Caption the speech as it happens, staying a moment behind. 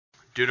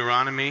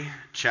Deuteronomy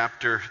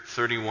chapter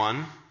 31.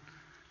 In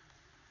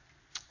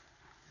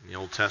the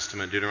Old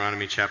Testament,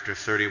 Deuteronomy chapter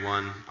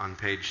 31 on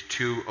page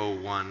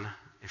 201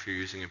 if you're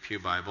using a Pew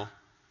Bible.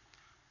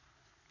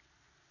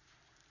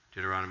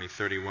 Deuteronomy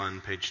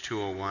 31, page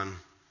 201.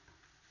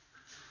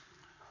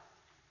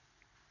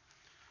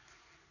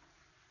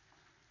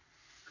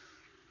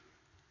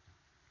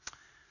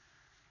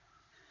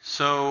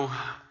 So,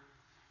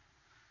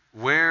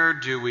 where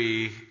do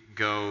we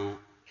go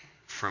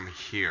from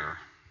here?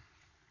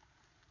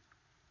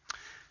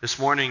 This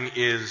morning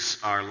is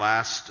our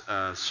last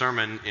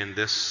sermon in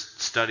this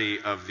study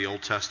of the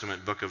Old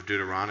Testament book of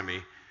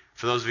Deuteronomy.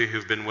 For those of you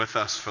who've been with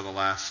us for the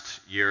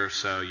last year or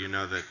so, you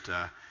know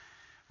that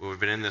we've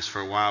been in this for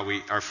a while.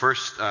 Our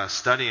first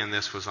study in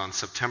this was on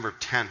September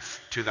 10th,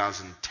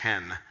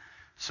 2010.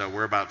 So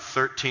we're about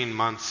 13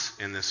 months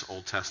in this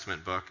Old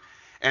Testament book.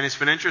 And it's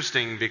been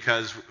interesting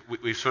because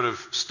we've sort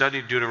of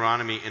studied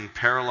Deuteronomy in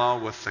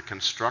parallel with the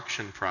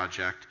construction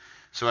project.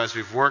 So as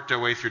we've worked our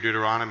way through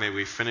Deuteronomy,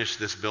 we finished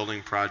this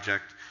building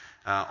project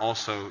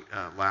also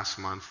last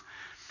month.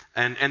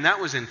 And that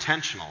was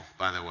intentional,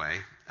 by the way,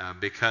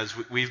 because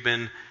we've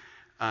been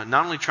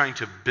not only trying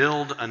to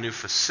build a new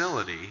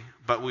facility,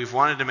 but we've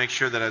wanted to make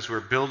sure that as we're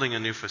building a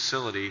new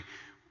facility,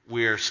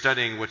 we are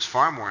studying what's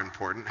far more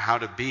important, how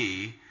to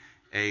be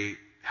a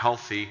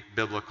healthy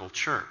biblical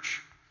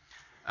church.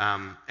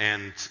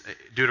 And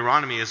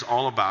Deuteronomy is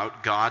all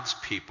about God's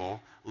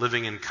people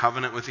living in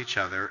covenant with each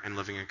other and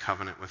living in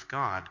covenant with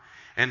God.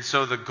 And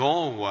so the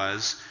goal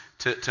was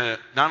to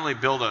not only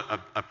build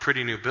a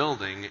pretty new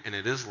building, and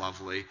it is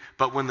lovely,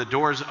 but when the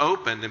doors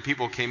opened and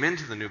people came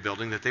into the new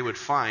building, that they would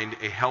find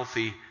a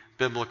healthy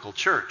biblical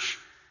church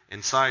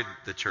inside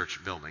the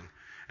church building.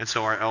 And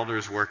so our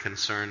elders were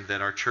concerned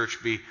that our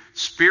church be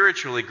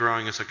spiritually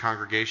growing as a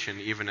congregation,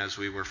 even as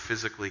we were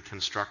physically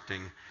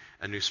constructing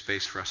a new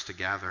space for us to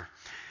gather.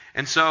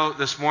 And so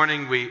this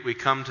morning we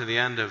come to the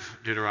end of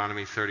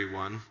Deuteronomy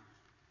 31.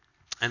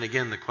 And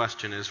again, the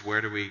question is, where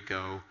do we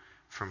go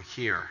from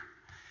here?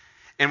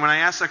 And when I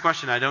ask that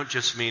question, I don't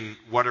just mean,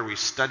 what are we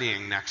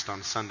studying next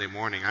on Sunday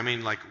morning? I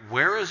mean, like,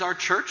 where is our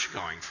church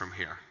going from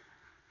here?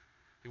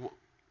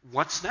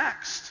 What's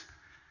next?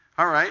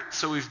 All right,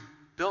 so we've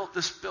built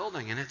this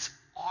building, and it's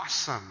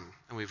awesome.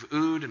 And we've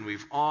oohed and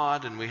we've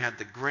awed, and we had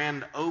the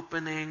grand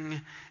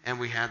opening, and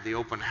we had the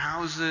open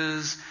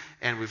houses,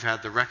 and we've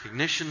had the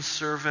recognition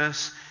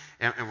service,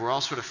 and we're all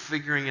sort of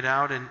figuring it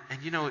out, and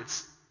you know,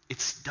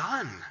 it's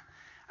done.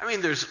 I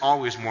mean, there's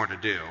always more to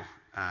do.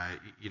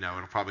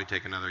 It'll probably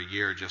take another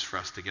year just for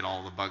us to get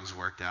all the bugs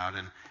worked out.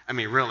 And I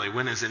mean, really,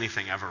 when is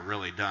anything ever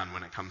really done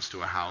when it comes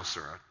to a house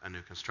or a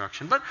new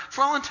construction? But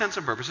for all intents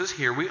and purposes,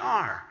 here we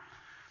are.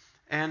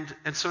 And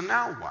so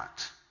now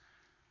what?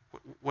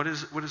 What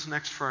is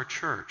next for our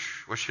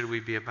church? What should we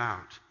be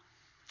about?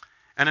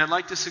 And I'd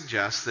like to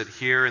suggest that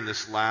here in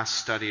this last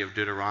study of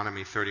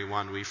Deuteronomy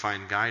 31, we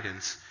find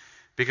guidance.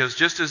 Because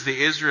just as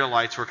the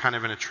Israelites were kind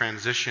of in a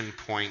transition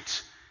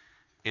point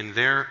in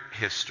their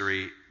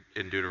history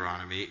in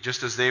Deuteronomy,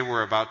 just as they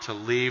were about to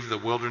leave the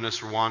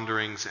wilderness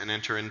wanderings and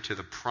enter into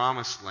the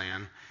promised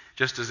land,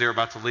 just as they were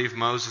about to leave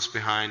Moses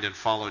behind and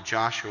follow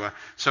Joshua.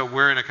 So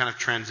we're in a kind of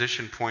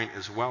transition point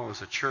as well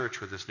as a church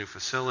with this new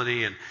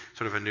facility and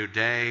sort of a new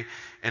day.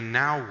 And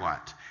now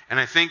what? And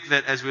I think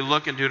that as we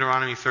look in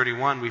Deuteronomy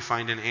 31, we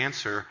find an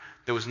answer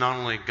that was not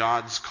only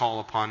God's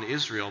call upon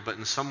Israel, but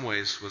in some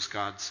ways was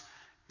God's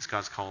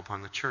call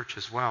upon the church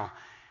as well.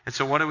 And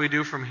so what do we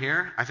do from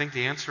here? I think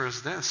the answer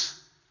is this.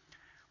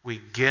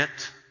 We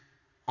get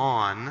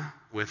on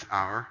with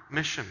our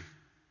mission.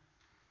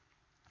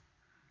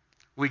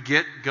 We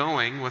get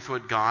going with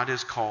what God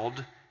has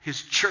called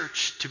His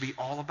church to be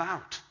all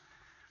about.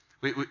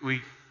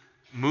 We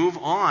move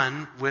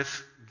on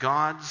with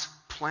God's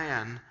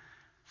plan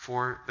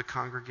for the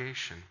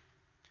congregation.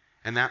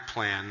 And that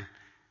plan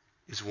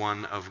is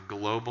one of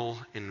global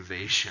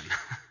invasion.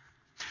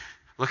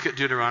 Look at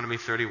Deuteronomy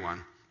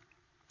 31.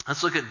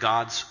 Let's look at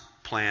God's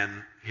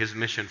plan, His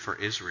mission for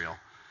Israel.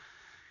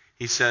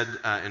 He said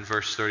in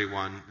verse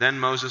 31, Then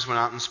Moses went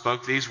out and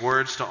spoke these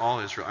words to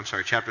all Israel.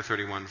 Chapter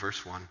 31,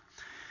 verse 1.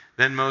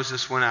 Then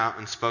Moses went out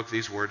and spoke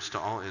these words to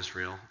all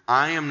Israel.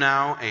 I am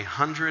now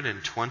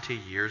 120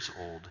 years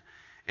old,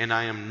 and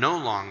I am no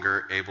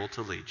longer able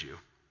to lead you.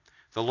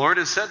 The Lord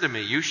has said to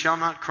me, You shall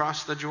not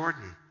cross the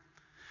Jordan.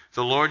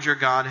 The Lord your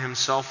God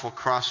Himself will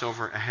cross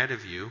over ahead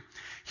of you.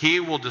 He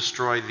will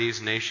destroy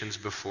these nations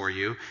before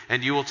you,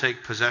 and you will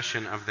take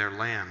possession of their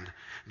land.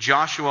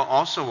 Joshua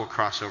also will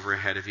cross over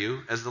ahead of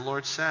you, as the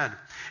Lord said.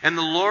 And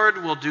the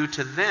Lord will do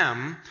to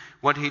them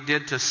what He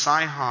did to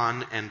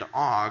Sihon and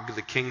Og,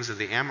 the kings of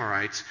the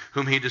Amorites,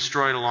 whom He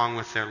destroyed along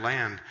with their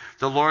land.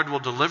 The Lord will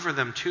deliver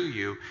them to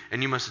you,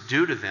 and you must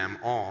do to them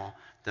all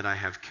that I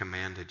have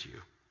commanded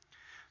you.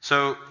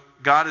 So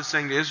God is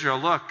saying to Israel,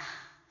 look,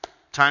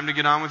 time to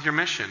get on with your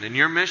mission. And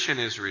your mission,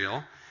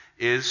 Israel,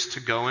 is to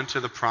go into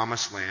the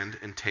promised land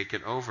and take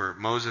it over.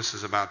 Moses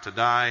is about to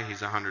die.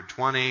 He's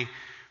 120.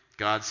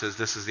 God says,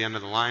 this is the end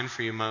of the line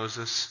for you,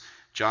 Moses.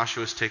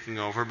 Joshua's taking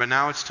over, but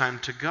now it's time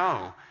to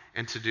go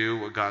and to do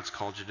what God's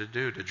called you to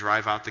do, to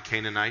drive out the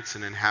Canaanites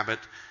and inhabit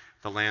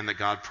the land that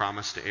God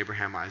promised to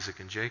Abraham, Isaac,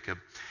 and Jacob.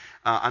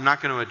 I'm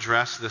not going to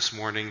address this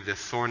morning the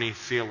thorny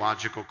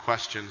theological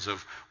questions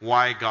of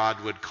why God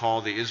would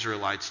call the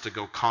Israelites to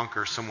go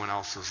conquer someone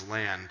else's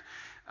land.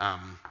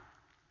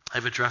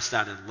 I've addressed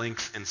that at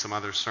length in some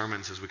other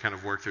sermons as we kind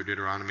of work through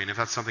Deuteronomy. And if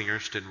that's something you're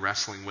interested in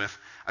wrestling with,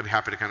 I'd be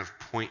happy to kind of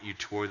point you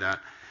toward that.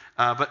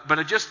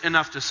 But just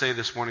enough to say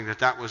this morning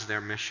that was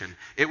their mission.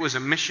 It was a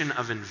mission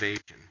of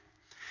invasion.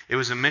 It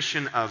was a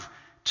mission of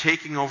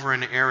taking over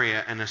an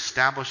area and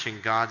establishing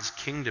God's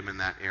kingdom in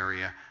that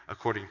area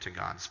according to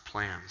God's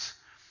plans.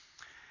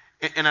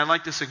 And I'd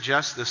like to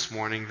suggest this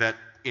morning that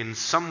in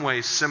some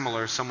ways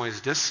similar, some ways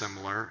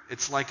dissimilar,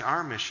 it's like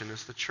our mission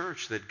as the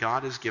church, that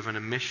God has given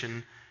a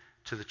mission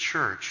to the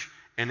church.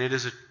 And it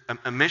is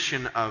a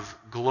mission of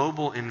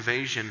global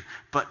invasion,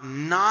 but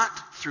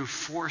not through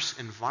force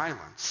and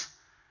violence,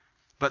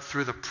 but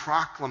through the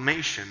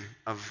proclamation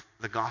of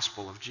the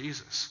gospel of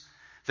Jesus.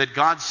 That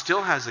God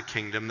still has a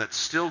kingdom that's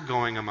still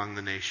going among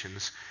the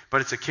nations,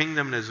 but it's a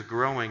kingdom that is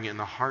growing in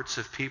the hearts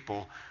of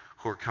people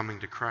who are coming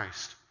to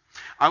Christ.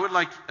 I would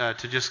like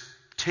to just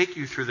take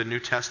you through the New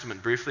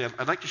Testament briefly.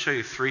 I'd like to show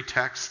you 3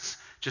 texts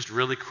just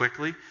really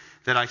quickly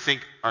that I think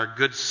are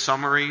good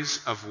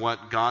summaries of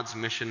what God's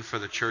mission for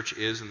the church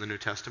is in the New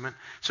Testament.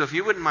 So if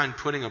you wouldn't mind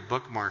putting a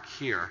bookmark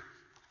here,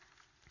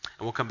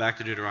 and we'll come back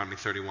to Deuteronomy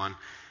 31.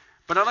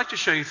 But I'd like to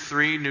show you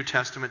 3 New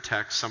Testament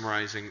texts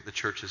summarizing the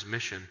church's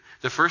mission.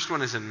 The first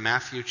one is in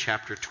Matthew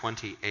chapter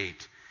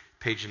 28,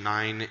 page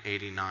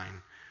 989.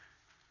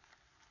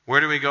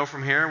 Where do we go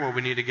from here? Well,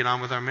 we need to get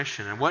on with our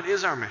mission. And what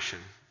is our mission?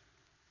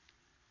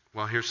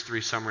 Well, here's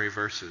 3 summary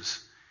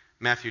verses.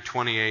 Matthew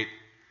 28,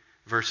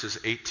 verses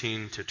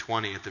 18 to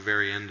 20 at the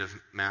very end of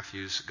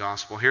Matthew's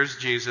gospel. Here's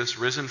Jesus,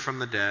 risen from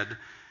the dead,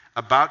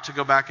 about to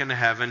go back into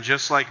heaven.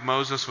 Just like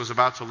Moses was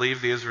about to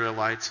leave the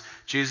Israelites,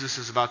 Jesus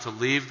is about to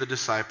leave the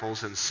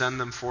disciples and send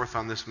them forth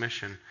on this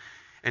mission.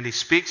 And he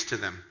speaks to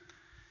them.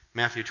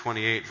 Matthew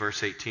 28,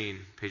 verse 18,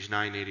 page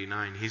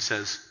 989. He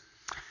says,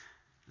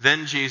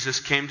 "Then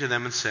Jesus came to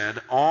them and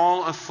said,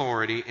 'All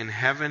authority in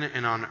heaven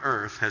and on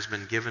earth has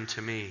been given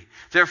to me.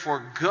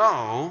 Therefore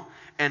go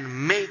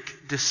and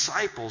make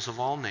disciples of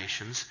all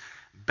nations,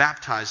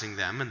 baptizing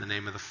them in the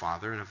name of the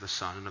Father and of the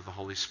Son and of the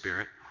Holy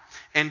Spirit,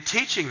 and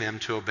teaching them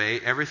to obey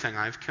everything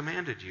I've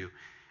commanded you.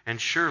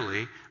 And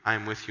surely I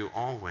am with you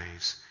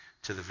always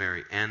to the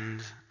very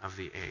end of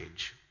the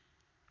age.'"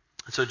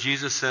 So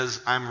Jesus says,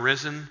 I'm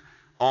risen.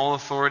 All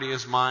authority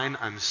is mine.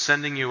 I'm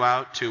sending you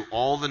out to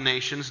all the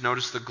nations.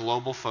 Notice the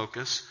global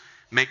focus.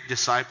 Make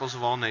disciples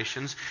of all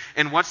nations.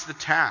 And what's the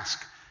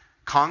task?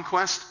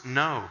 Conquest?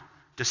 No.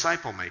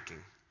 Disciple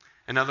making.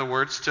 In other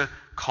words, to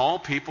call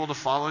people to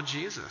follow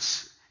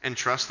Jesus and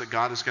trust that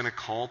God is going to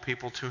call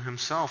people to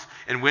himself.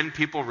 And when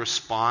people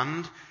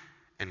respond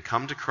and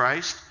come to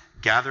Christ,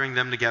 gathering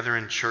them together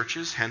in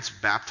churches, hence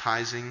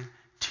baptizing,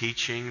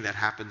 teaching that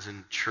happens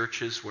in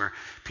churches where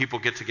people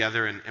get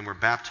together and we're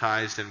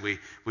baptized and we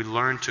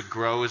learn to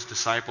grow as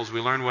disciples.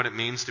 We learn what it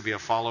means to be a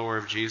follower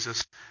of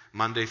Jesus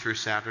Monday through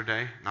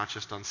Saturday, not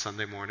just on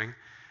Sunday morning.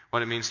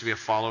 What it means to be a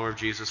follower of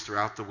Jesus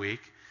throughout the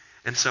week.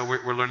 And so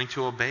we're learning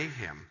to obey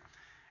him.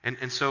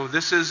 And so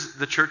this is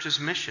the church's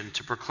mission,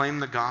 to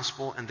proclaim the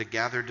gospel and to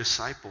gather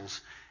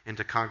disciples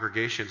into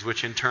congregations,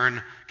 which in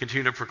turn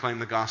continue to proclaim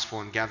the gospel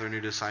and gather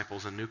new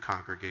disciples and new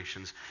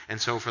congregations. And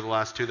so for the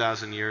last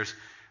 2,000 years,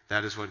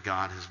 that is what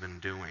God has been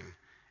doing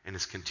and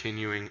is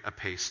continuing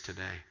apace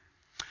today.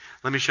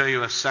 Let me show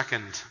you a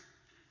second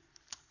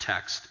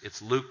text.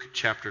 It's Luke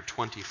chapter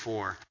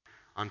 24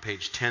 on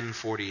page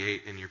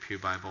 1048 in your Pew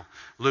Bible.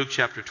 Luke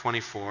chapter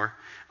 24,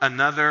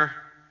 another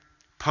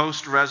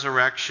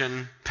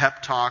post-resurrection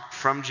pep talk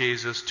from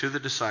Jesus to the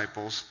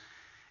disciples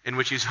in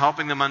which he's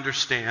helping them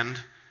understand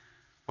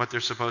what they're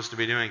supposed to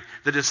be doing.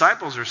 The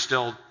disciples are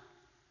still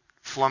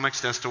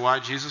flummoxed as to why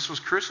Jesus was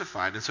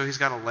crucified, and so he's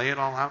got to lay it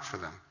all out for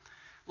them.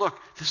 Look,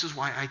 this is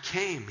why I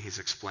came, he's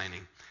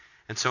explaining.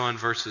 And so in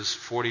verses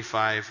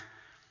 45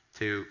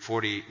 to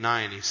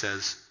 49, he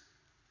says,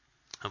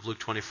 of Luke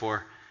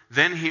 24,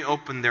 "Then he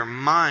opened their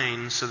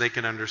minds so they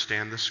could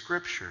understand the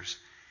scriptures.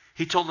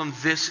 He told them,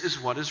 'This is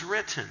what is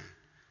written,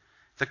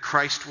 that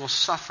Christ will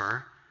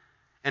suffer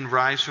and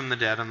rise from the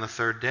dead on the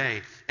 3rd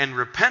day. And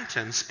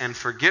repentance and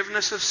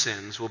forgiveness of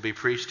sins will be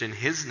preached in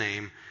his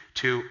name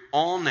to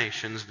all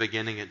nations,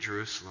 beginning at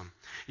Jerusalem.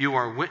 You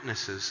are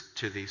witnesses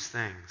to these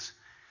things.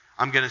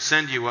 I'm going to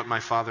send you what my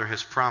Father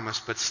has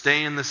promised, but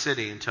stay in the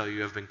city until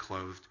you have been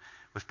clothed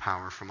with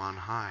power from on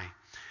high.'"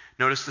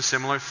 Notice the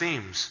similar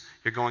themes.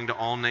 You're going to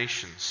all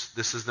nations.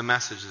 This is the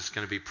message that's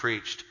going to be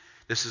preached.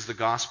 This is the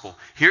gospel.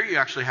 Here you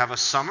actually have a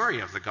summary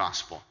of the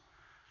gospel.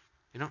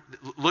 You know,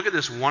 look at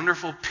this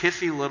wonderful,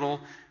 pithy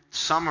little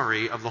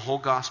summary of the whole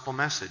gospel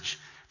message.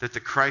 That the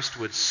Christ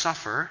would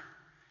suffer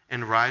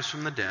and rise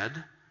from the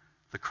dead,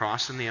 the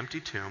cross and the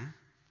empty tomb.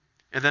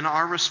 And then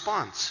our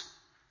response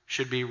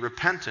should be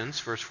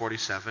repentance, verse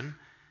 47.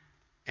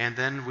 And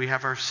then we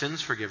have our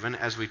sins forgiven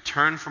as we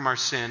turn from our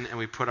sin and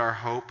we put our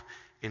hope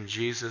in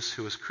Jesus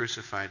who was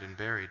crucified and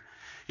buried.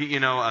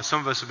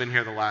 Some of us have been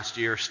here the last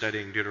year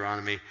studying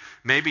Deuteronomy.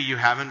 Maybe you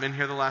haven't been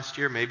here the last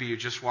year. Maybe you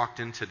just walked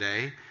in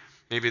today.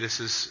 Maybe this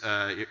is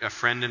a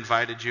friend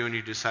invited you and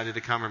you decided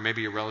to come, or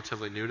maybe you're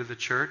relatively new to the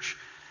church.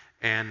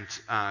 And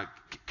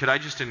could I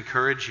just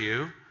encourage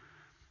you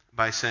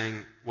by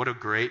saying what a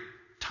great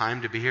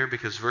time to be here,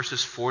 because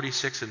verses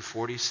 46 and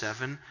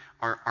 47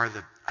 are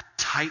a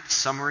tight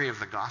summary of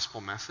the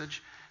gospel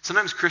message.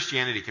 Sometimes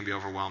Christianity can be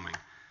overwhelming.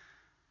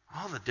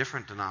 All the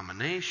different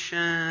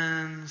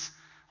denominations,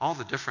 all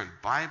the different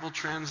Bible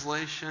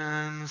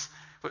translations.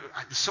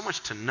 There's so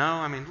much to know.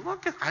 I mean,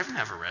 I've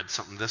never read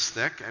something this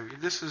thick. I mean,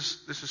 this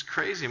is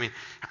crazy. I mean,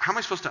 how am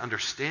I supposed to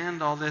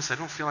understand all this? I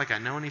don't feel like I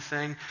know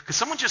anything. Could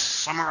someone just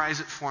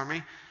summarize it for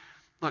me?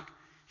 Look,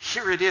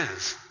 here it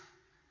is.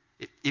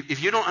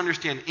 If you don't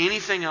understand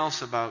anything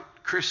else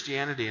about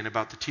Christianity and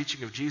about the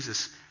teaching of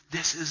Jesus,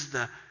 this is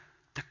the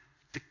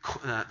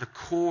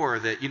core,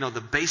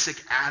 the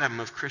basic atom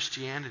of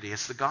Christianity.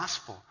 It's the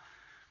gospel.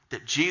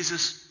 That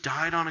Jesus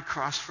died on a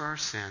cross for our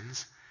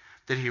sins,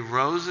 that he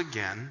rose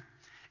again,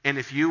 and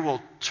if you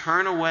will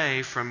turn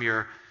away from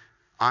your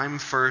I'm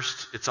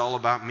first, it's all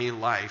about me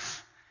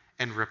life,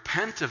 and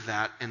repent of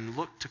that and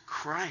look to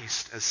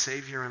Christ as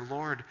Savior and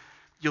Lord,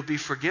 you'll be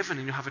forgiven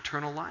and you'll have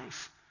eternal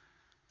life.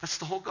 That's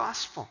the whole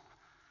gospel.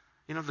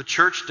 The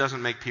church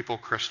doesn't make people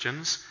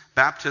Christians.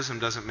 Baptism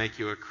doesn't make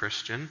you a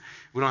Christian.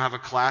 We don't have a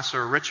class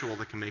or a ritual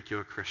that can make you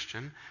a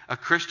Christian. A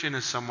Christian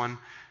is someone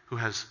who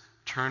has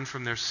turned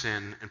from their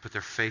sin and put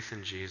their faith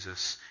in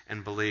Jesus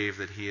and believe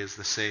that he is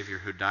the Savior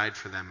who died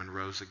for them and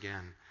rose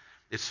again.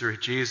 It's through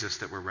Jesus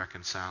that we're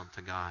reconciled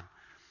to God.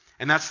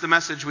 And that's the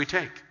message we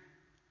take.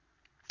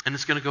 And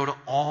it's going to go to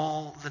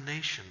all the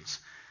nations.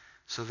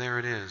 So there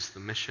it is, the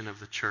mission of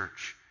the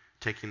church,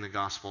 taking the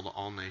gospel to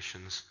all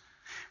nations.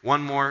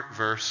 One more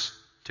verse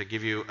to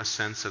give you a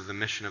sense of the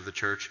mission of the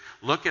church.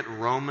 Look at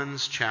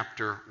Romans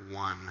chapter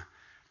 1.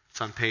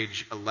 It's on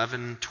page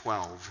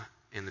 1112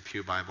 in the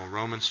Pew Bible.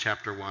 Romans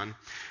chapter 1.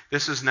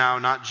 This is now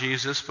not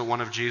Jesus, but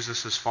one of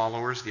Jesus'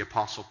 followers, the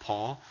Apostle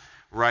Paul,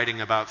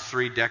 writing about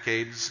 3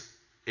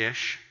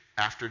 decades-ish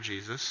after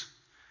Jesus.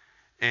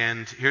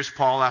 And here's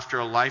Paul after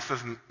a life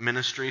of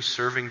ministry,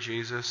 serving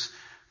Jesus,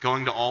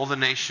 going to all the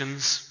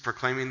nations,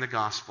 proclaiming the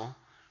gospel.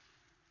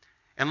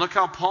 And look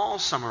how Paul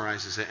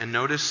summarizes it. And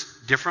notice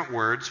different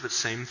words, but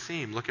same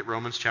theme. Look at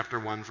Romans chapter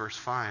 1, verse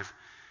 5.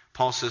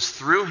 Paul says,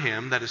 through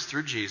him, that is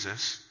through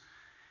Jesus,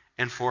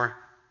 and for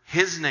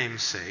his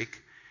name's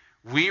sake,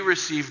 we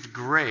received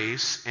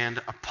grace and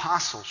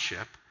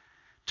apostleship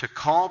to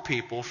call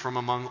people from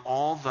among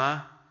all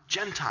the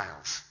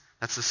Gentiles.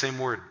 That's the same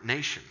word,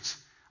 nations.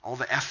 All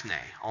the ethne,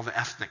 all the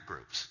ethnic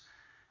groups,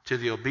 to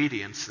the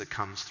obedience that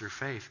comes through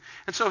faith.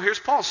 And so here's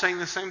Paul saying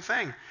the same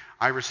thing.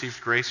 I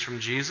received grace from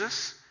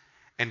Jesus,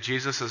 and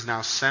Jesus has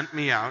now sent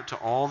me out to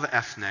all the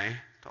ethne,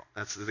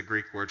 that's the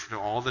Greek word, to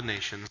all the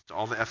nations, to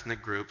all the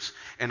ethnic groups,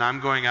 and I'm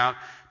going out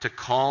to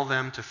call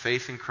them to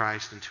faith in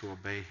Christ and to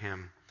obey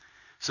him.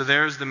 So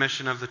there's the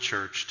mission of the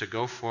church, to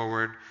go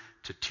forward,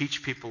 to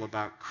teach people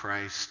about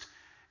Christ,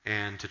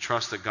 and to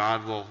trust that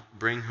God will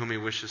bring whom he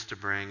wishes to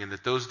bring, and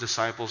that those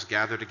disciples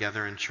gather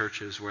together in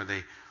churches where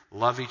they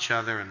love each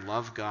other and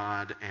love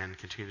God and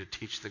continue to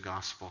teach the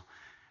gospel.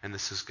 And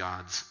this is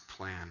God's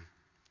plan.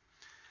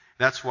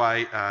 That's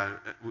why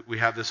we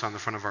have this on the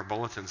front of our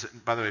bulletins.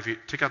 By the way, if you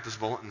take out this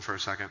bulletin for a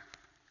second,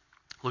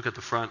 look at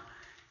the front.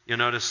 You'll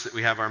notice that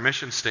we have our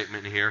mission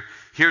statement here.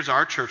 Here's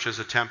our church's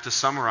attempt to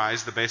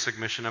summarize the basic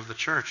mission of the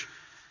church.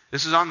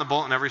 This is on the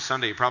bulletin every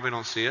Sunday. You probably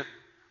don't see it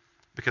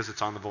because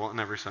it's on the bulletin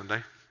every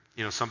Sunday.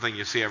 Something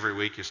you see every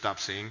week you stop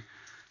seeing.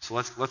 So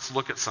let's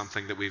look at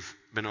something that we've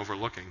been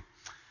overlooking.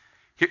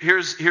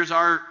 Here's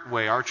our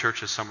way our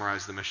church has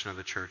summarized the mission of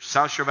the church.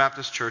 South Shore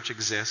Baptist Church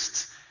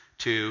exists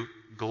to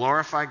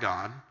glorify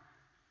God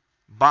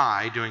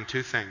by doing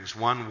 2 things.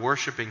 1,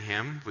 worshiping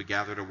him. We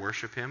gather to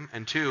worship him.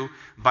 And 2,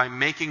 by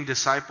making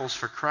disciples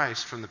for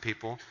Christ from the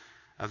people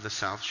of the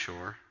South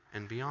Shore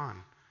and beyond.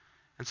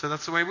 And so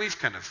that's the way we've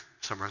kind of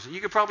summarized it.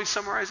 You could probably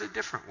summarize it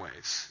different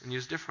ways and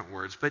use different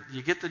words, but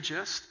you get the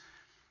gist?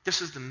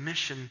 This is the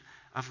mission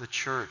of the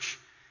church,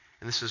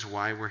 and this is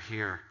why we're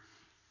here.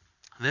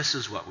 This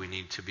is what we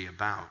need to be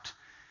about.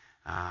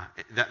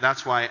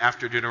 That's why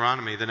after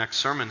Deuteronomy, the next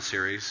sermon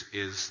series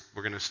is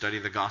we're going to study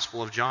the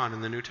Gospel of John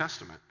in the New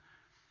Testament.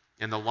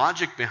 And the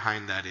logic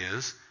behind that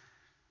is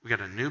we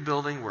got a new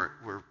building,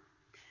 we're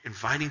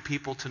inviting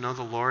people to know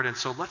the Lord, and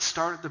so let's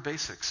start at the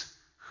basics.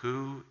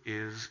 Who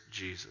is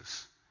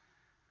Jesus?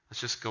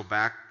 Let's just go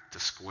back to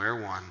square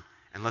one.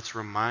 And let's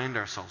remind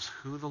ourselves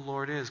who the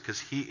Lord is, because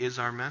he is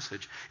our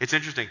message. It's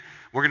interesting.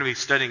 We're going to be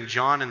studying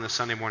John in the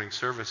Sunday morning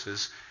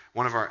services.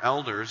 One of our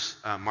elders,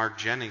 Mark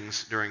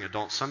Jennings, during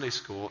adult Sunday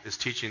school, is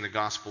teaching the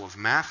Gospel of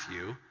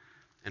Matthew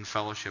in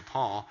Fellowship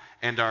Hall.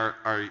 And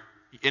our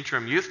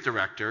interim youth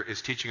director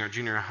is teaching our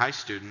junior high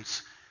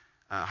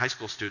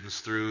school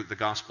students through the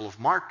Gospel of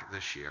Mark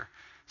this year.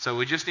 So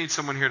we just need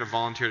someone here to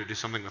volunteer to do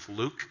something with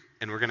Luke,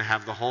 and we're going to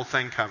have the whole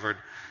thing covered.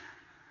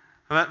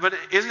 But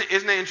isn't it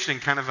interesting,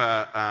 kind of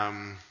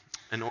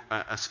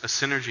a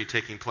synergy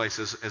taking place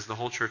as the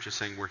whole church is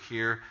saying, we're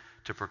here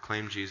to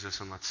proclaim Jesus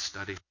and let's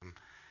study him.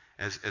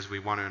 As we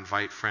want to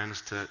invite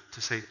friends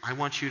to say, I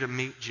want you to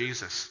meet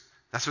Jesus.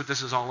 That's what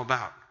this is all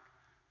about.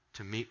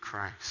 To meet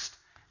Christ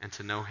and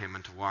to know him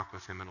and to walk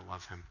with him and to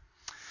love him.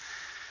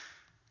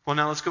 Well,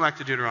 now let's go back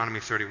to Deuteronomy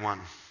 31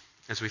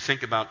 as we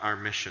think about our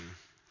mission.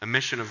 A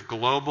mission of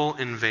global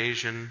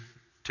invasion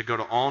to go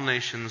to all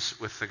nations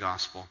with the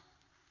gospel.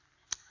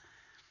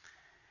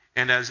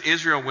 And as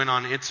Israel went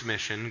on its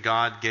mission,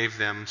 God gave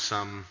them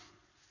some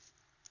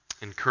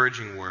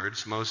encouraging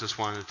words. Moses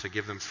wanted to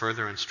give them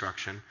further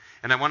instruction.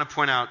 And I want to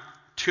point out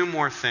two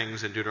more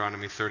things in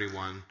Deuteronomy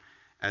 31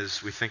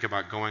 as we think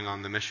about going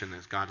on the mission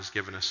that God has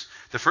given us.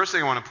 The first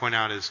thing I want to point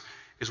out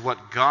is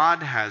what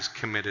God has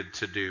committed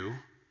to do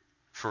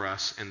for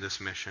us in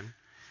this mission.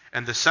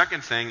 And the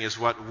second thing is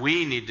what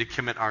we need to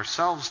commit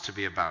ourselves to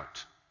be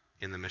about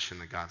in the mission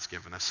that God's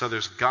given us. So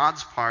there's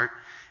God's part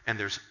and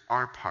there's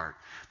our part.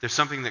 There's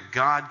something that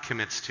God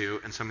commits to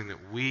and something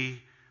that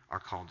we are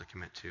called to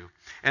commit to.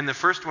 And the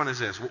first one is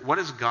this. What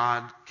is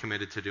God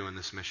committed to do in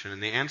this mission?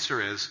 And the answer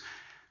is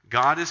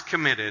God is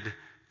committed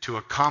to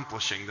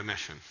accomplishing the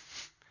mission.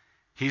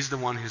 He's the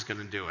one who's going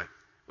to do it,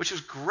 which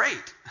is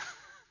great.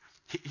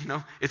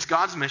 It's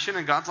God's mission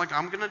and God's like,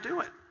 I'm going to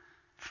do it.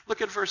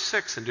 Look at verse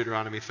 6 in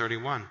Deuteronomy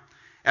 31.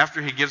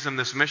 After he gives them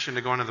this mission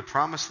to go into the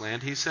promised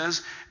land, he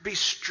says, be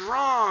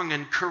strong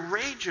and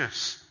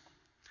courageous.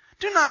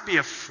 Do not be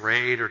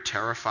afraid or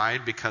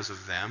terrified because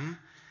of them,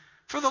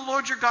 for the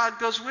Lord your God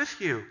goes with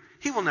you.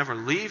 He will never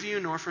leave you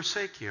nor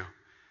forsake you.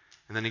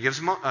 And then he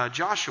gives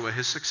Joshua,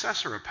 his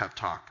successor, a pep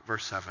talk.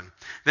 Verse 7.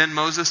 Then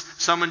Moses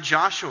summoned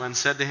Joshua and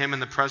said to him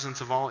in the presence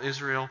of all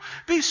Israel,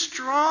 be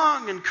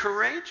strong and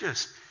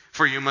courageous,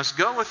 for you must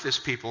go with this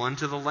people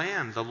into the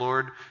land the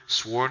Lord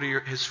swore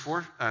to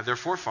their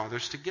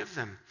forefathers to give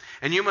them.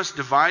 And you must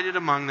divide it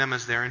among them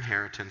as their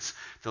inheritance.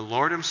 The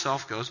Lord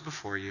himself goes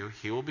before you.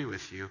 He will be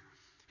with you.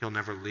 He'll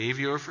never leave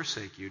you or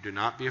forsake you. Do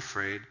not be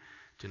afraid.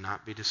 Do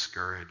not be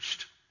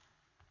discouraged.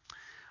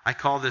 I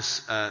call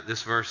this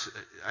verse,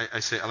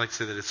 I like to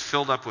say that it's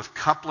filled up with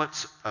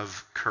couplets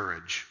of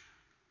courage.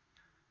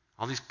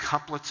 All these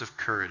couplets of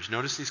courage.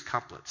 Notice these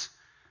couplets.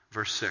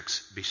 Verse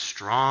 6, be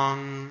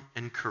strong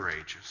and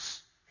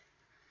courageous.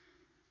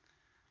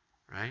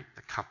 Right?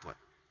 The couplet.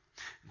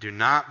 Do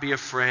not be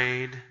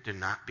afraid. Do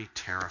not be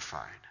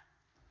terrified.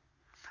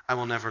 I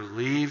will never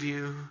leave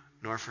you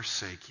nor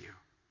forsake you.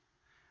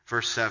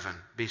 Verse 7,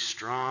 be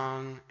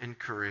strong and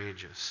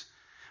courageous.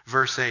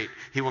 Verse 8,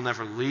 he will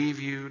never leave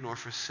you nor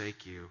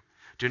forsake you.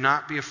 Do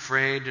not be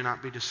afraid. Do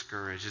not be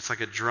discouraged. It's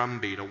like a drum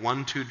beat, a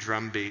 1-2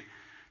 drum beat.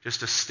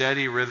 Just a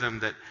steady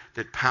rhythm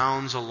that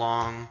pounds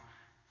along,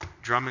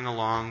 drumming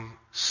along,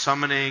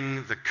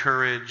 summoning the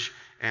courage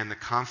and the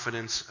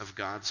confidence of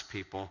God's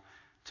people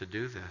to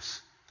do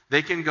this.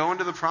 They can go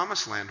into the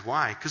promised land.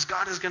 Why? Because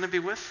God is going to be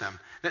with them.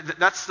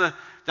 That's the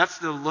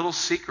little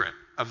secret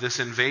of this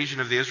invasion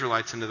of the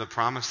Israelites into the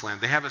promised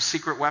land. They have a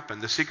secret weapon.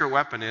 The secret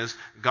weapon is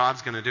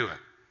God's going to do it.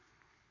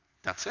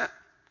 That's it.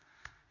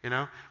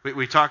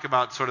 We talk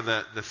about sort of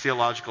the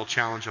theological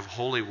challenge of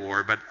holy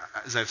war, but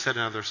as I've said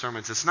in other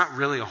sermons, it's not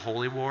really a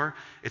holy war.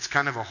 It's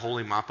kind of a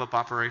holy mop-up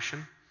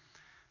operation.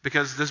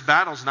 Because this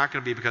battle is not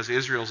going to be because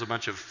Israel's a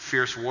bunch of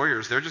fierce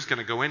warriors. They're just going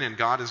to go in and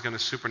God is going to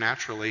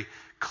supernaturally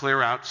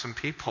clear out some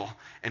people.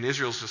 And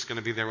Israel's just going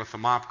to be there with the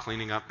mop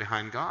cleaning up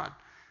behind God.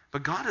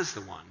 But God is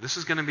the one. This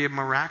is going to be a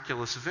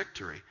miraculous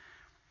victory.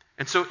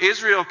 And so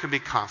Israel can be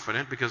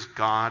confident because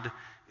God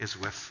is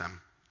with them.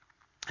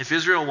 If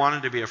Israel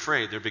wanted to be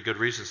afraid, there'd be good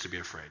reasons to be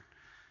afraid.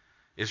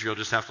 Israel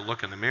just have to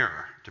look in the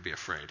mirror to be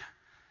afraid.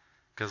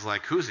 Because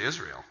who's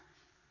Israel?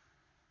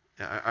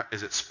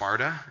 Is it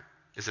Sparta?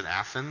 Is it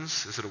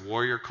Athens? Is it a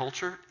warrior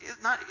culture?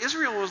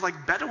 Israel was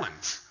like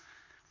Bedouins.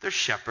 They're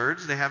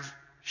shepherds. They have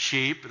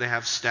sheep. They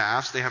have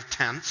staffs. They have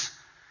tents.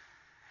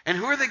 And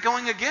who are they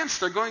going against?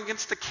 They're going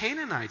against the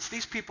Canaanites.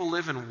 These people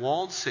live in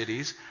walled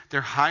cities.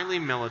 They're highly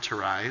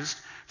militarized.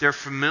 They're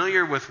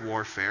familiar with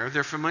warfare.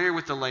 They're familiar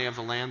with the lay of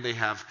the land. They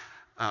have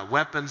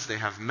weapons. They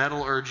have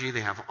metallurgy.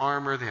 They have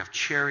armor. They have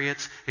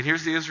chariots. And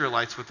here's the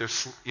Israelites with their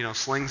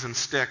slings and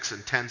sticks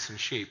and tents and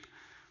sheep.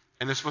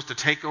 And they're supposed to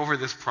take over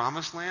this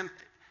promised land.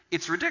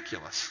 It's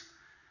ridiculous.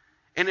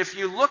 And if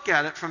you look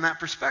at it from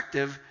that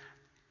perspective,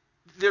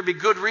 there'd be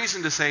good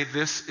reason to say,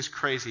 this is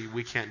crazy.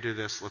 We can't do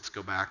this. Let's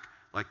go back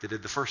like they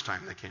did the first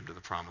time they came to the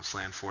promised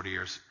land 40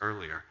 years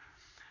earlier.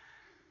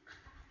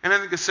 And I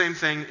think the same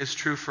thing is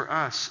true for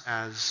us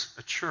as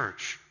a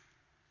church.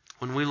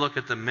 When we look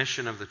at the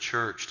mission of the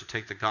church to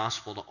take the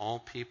gospel to all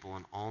people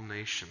and all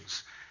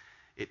nations,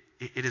 it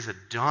is a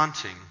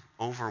daunting,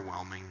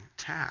 overwhelming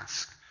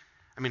task.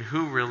 I mean,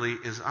 who really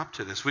is up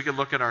to this? We could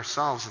look at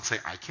ourselves and say,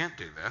 I can't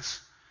do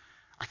this.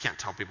 I can't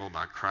tell people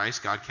about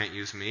Christ. God can't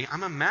use me.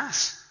 I'm a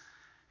mess.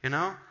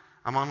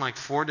 I'm on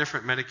 4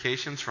 different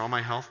medications for all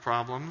my health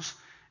problems.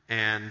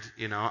 And,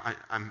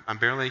 I'm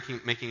barely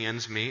making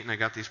ends meet. And I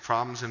got these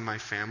problems in my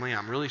family.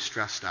 I'm really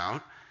stressed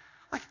out.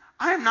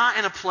 I am not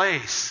in a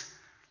place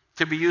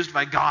to be used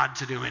by God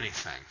to do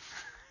anything.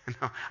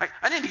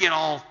 I need to get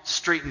all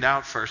straightened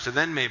out first, and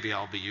then maybe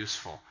I'll be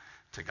useful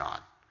to God.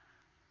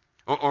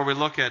 Or we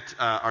look at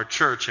our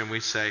church and we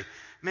say,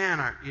 man,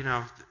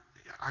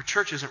 our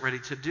church isn't ready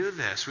to do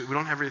this. We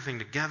don't have everything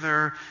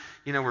together.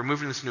 We're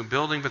moving to this new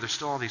building, but there's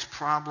still all these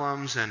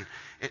problems, and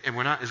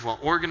we're not as well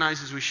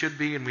organized as we should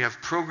be, and we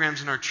have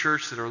programs in our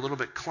church that are a little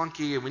bit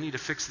clunky, and we need to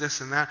fix this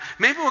and that.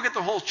 Maybe we'll get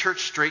the whole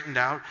church straightened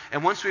out,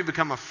 and once we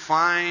become a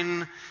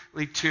finely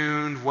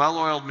tuned,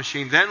 well-oiled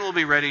machine, then we'll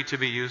be ready to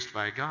be used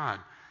by God.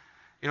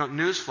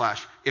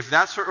 Newsflash, if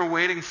that's what we're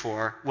waiting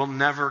for, we'll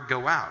never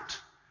go out,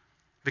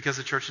 because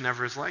the church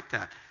never is like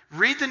that.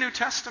 Read the New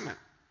Testament.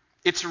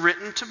 It's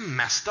written to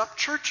messed up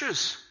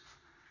churches.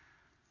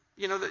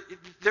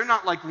 They're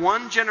not like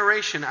one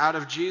generation out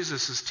of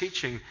Jesus'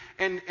 teaching,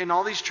 and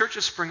all these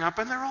churches spring up,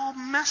 and they're all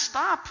messed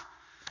up.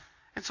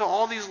 And so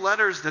all these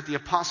letters that the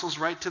apostles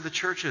write to the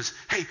churches,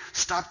 hey,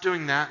 stop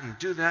doing that and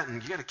do that,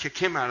 and you got to kick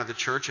him out of the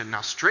church, and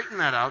now straighten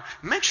that out.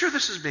 Make sure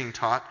this is being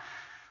taught.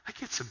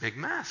 It's a big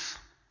mess.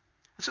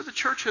 And so the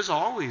church has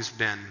always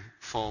been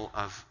full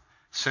of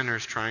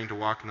sinners trying to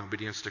walk in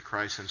obedience to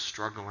Christ and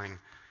struggling.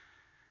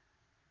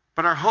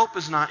 But our hope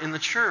is not in the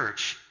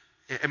church.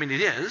 It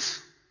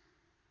is,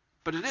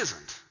 but it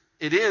isn't.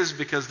 It is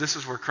because this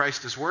is where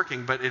Christ is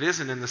working, but it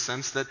isn't in the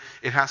sense that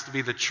it has to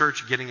be the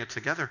church getting it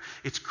together.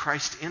 It's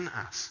Christ in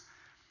us.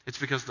 It's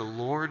because the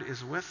Lord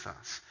is with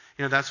us.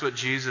 That's what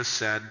Jesus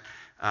said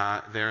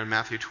there in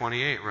Matthew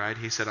 28, right?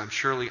 He said,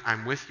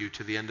 I'm with you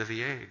to the end of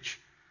the age.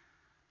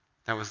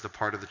 That was the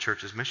part of the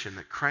church's mission,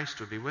 that Christ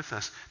would be with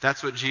us.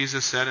 That's what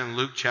Jesus said in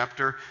Luke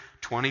chapter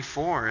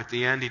 24. At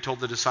the end, he told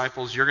the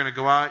disciples, you're going to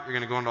go out, you're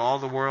going to go into all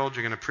the world,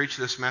 you're going to preach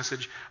this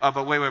message.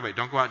 But wait,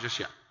 don't go out just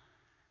yet.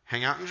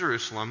 Hang out in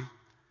Jerusalem.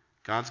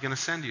 God's going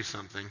to send you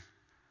something.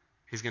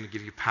 He's going to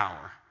give you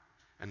power.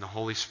 And the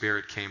Holy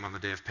Spirit came on the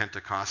day of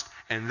Pentecost.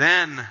 And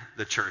then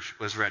the church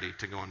was ready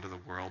to go into the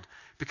world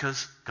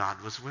because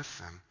God was with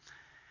them.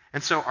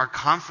 And so our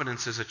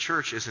confidence as a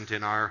church isn't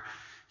in our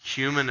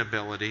human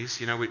abilities.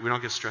 We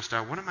don't get stressed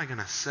out. What am I going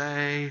to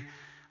say?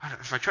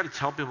 If I try to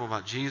tell people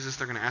about Jesus,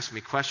 they're going to ask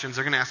me questions.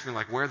 They're going to ask me,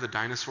 where are the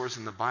dinosaurs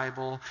in the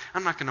Bible?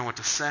 I'm not going to know what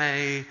to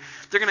say.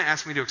 They're going to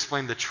ask me to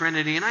explain the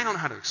Trinity, and I don't know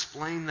how to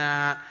explain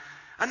that.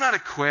 I'm not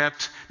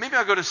equipped. Maybe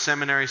I'll go to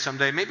seminary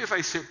someday. Maybe if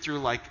I sit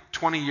through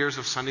 20 years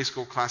of Sunday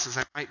school classes,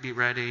 I might be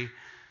ready.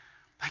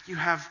 You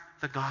have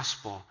the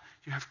gospel.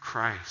 You have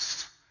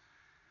Christ.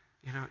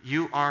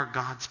 You are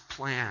God's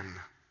plan.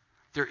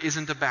 There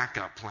isn't a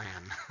backup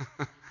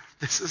plan.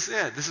 This is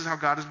it. This is how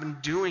God has been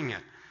doing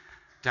it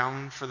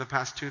down for the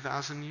past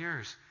 2,000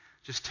 years.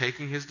 Just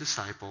taking his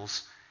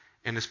disciples,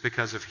 and it's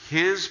because of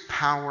his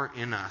power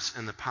in us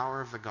and the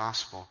power of the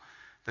gospel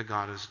that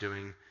God is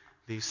doing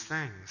these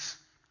things.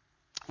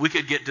 We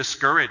could get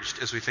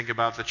discouraged as we think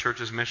about the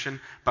church's mission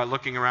by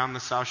looking around the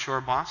South Shore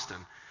of Boston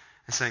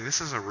and saying,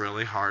 this is a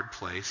really hard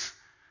place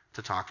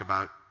to talk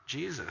about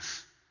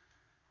Jesus.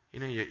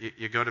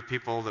 You go to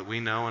people that we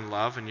know and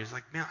love, and you're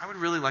like, man, I would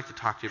really like to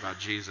talk to you about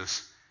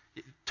Jesus.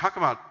 Talk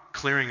about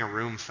clearing a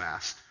room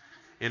fast.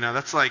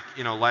 That's like,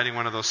 lighting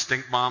one of those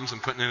stink bombs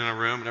and putting it in a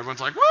room, and everyone's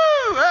like, woo,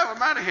 oh,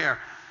 I'm out of here.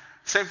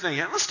 Same thing.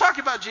 Yeah, let's talk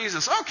about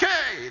Jesus.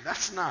 Okay,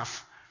 that's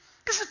enough.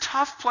 It's a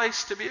tough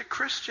place to be a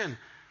Christian.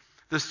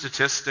 The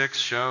statistics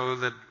show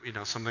that,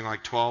 something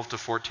like 12 to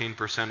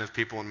 14% of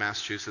people in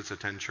Massachusetts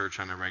attend church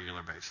on a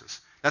regular basis.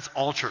 That's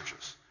all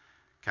churches.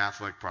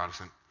 Catholic,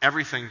 Protestant,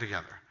 everything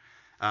together.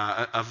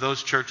 Of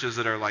those churches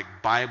that are like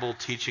Bible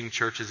teaching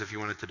churches, if you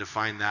wanted to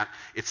define that,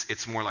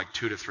 it's more like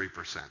 2 to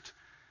 3%.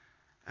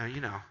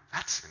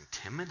 That's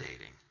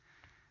intimidating.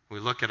 We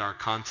look at our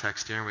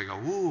context here and we go,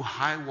 ooh,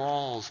 high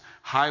walls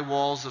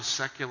of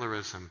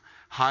secularism,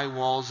 high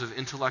walls of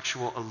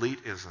intellectual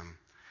elitism,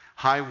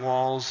 high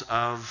walls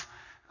of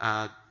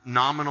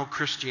nominal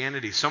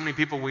Christianity. So many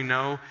people we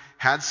know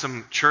had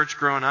some church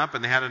growing up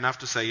and they had enough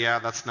to say, yeah,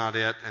 that's not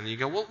it. And you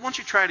go, well, why don't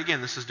you try it again?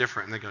 This is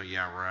different. And they go,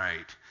 yeah,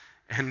 right.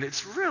 And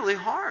it's really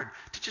hard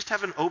to just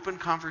have an open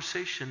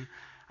conversation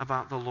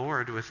about the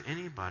Lord with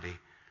anybody.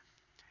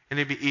 And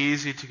it'd be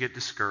easy to get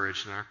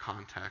discouraged in our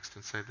context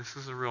and say, this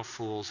is a real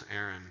fool's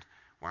errand.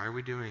 Why are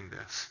we doing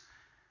this?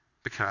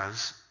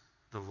 Because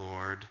the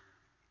Lord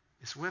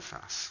is with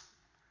us.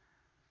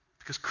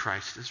 Because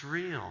Christ is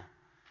real.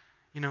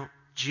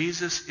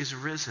 Jesus is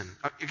risen.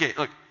 Okay,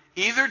 look,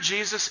 either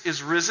Jesus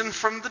is risen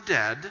from the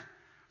dead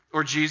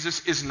or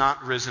Jesus is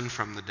not risen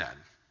from the dead.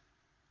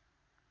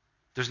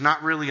 There's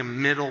not really a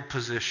middle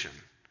position.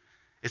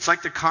 It's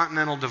like the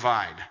continental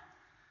divide.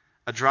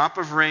 A drop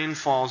of rain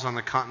falls on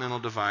the continental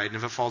divide, and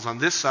if it falls on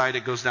this side,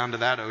 it goes down to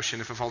that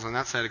ocean. If it falls on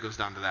that side, it goes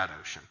down to that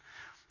ocean.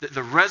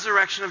 The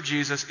resurrection of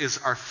Jesus is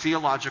our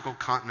theological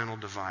continental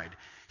divide.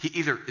 He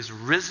either is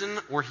risen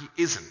or he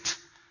isn't.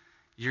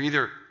 You're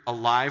either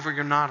alive or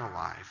you're not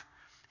alive.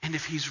 And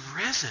if he's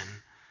risen,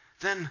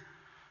 then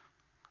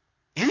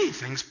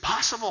anything's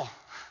possible.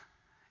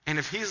 And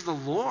if he's the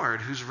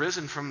Lord who's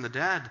risen from the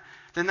dead,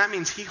 then that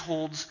means he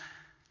holds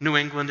New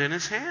England in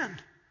his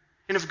hand.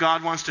 And if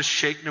God wants to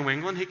shake New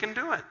England, he can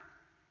do it.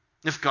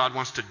 If God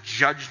wants to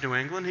judge New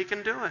England, he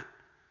can do it.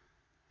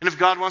 And if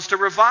God wants to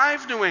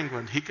revive New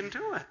England, he can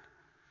do it.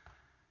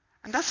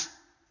 And that's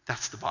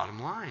the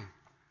bottom line.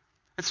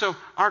 And so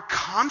our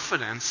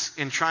confidence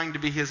in trying to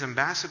be his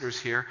ambassadors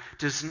here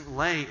doesn't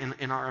lay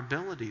in our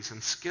abilities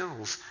and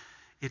skills.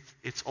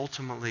 It's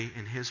ultimately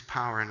in his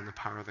power and in the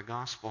power of the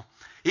gospel.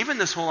 Even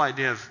this whole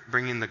idea of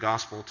bringing the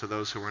gospel to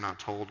those who are not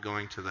told,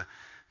 going to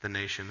the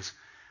nations.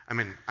 I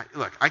mean,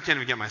 look, I can't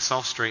even get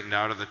myself straightened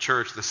out of the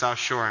church, the South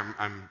Shore.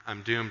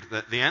 I'm doomed.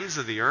 The ends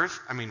of the earth,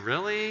 I mean,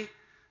 really?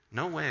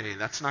 No way.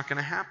 That's not going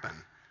to happen.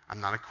 I'm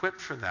not equipped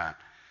for that.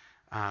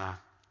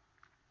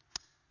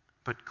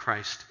 But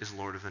Christ is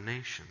Lord of the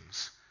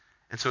nations.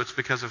 And so it's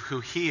because of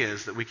who he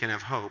is that we can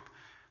have hope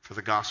for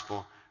the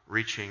gospel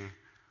reaching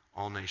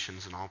all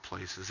nations and all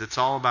places. It's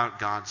all about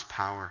God's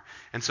power.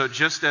 And so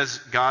just as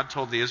God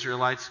told the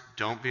Israelites,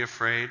 don't be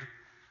afraid,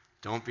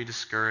 don't be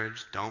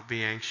discouraged, don't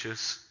be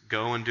anxious,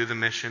 go and do the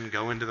mission,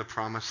 go into the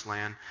promised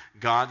land.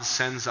 God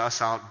sends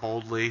us out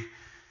boldly,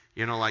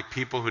 like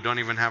people who don't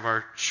even have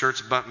our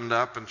shirts buttoned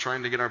up and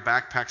trying to get our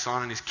backpacks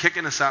on, and he's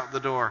kicking us out the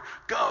door.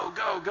 Go,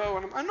 go, go.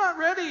 And I'm not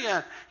ready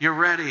yet. You're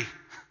ready.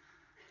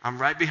 I'm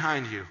right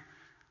behind you.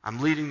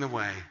 I'm leading the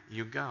way.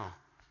 You go.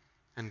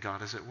 And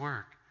God is at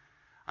work.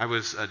 I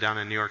was down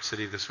in New York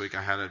City this week.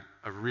 I had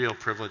a real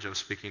privilege of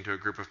speaking to a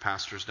group of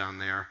pastors down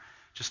there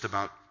just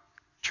about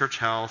church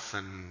health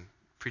and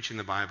preaching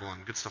the Bible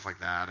and good stuff like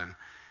that.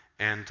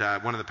 And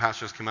one of the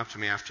pastors came up to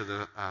me after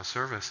the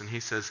service, and he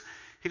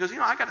goes,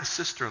 I got a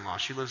sister-in-law.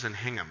 She lives in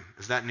Hingham.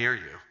 Is that near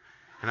you?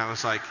 And I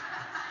was like,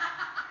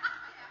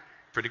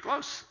 pretty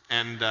close.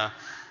 And I'm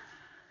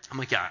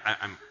like, yeah,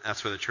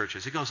 that's where the church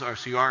is. He goes, oh,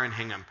 so you are in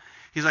Hingham.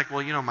 He's like,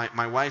 well,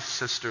 my wife's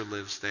sister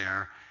lives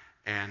there,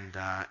 and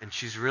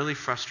she's really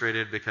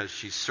frustrated because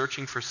she's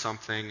searching for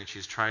something, and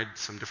she's tried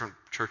some different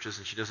churches,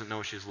 and she doesn't know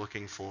what she's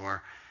looking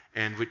for.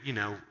 And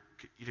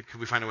could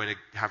we find a way to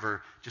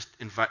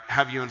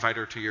have you invite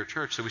her to your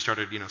church? So we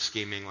started,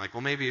 scheming like,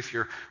 well, maybe if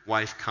your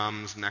wife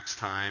comes next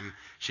time,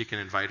 she can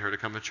invite her to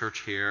come to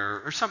church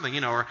here or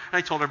something, or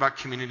I told her about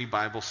community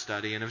Bible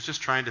study, and I was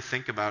just trying to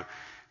think about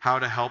how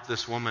to help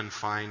this woman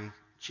find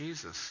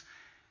Jesus.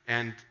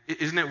 And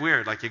isn't it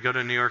weird? Like you go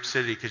to New York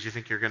City because you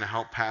think you're going to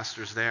help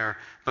pastors there,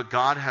 but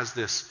God has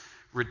this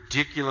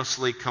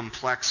ridiculously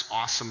complex,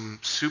 awesome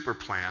super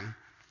plan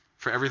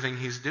for everything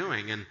he's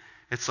doing. And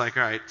it's like,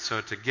 all right, so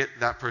to get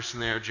that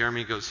person there,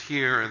 Jeramie goes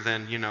here, and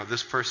then,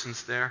 this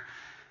person's there.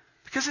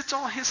 Because it's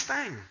all his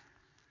thing.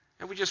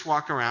 And we just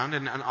walk around,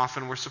 and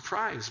often we're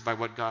surprised by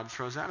what God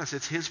throws at us.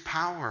 It's his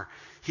power.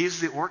 He's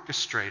the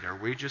orchestrator.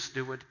 We just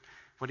do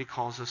what he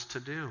calls us to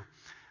do.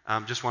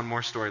 Just one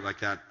more story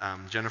like that.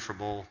 Jennifer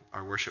Bull,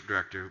 our worship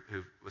director,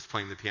 who was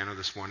playing the piano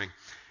this morning,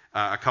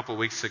 a couple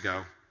weeks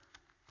ago,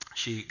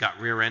 she got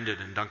rear-ended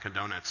in Dunkin'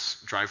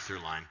 Donuts drive-through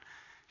line.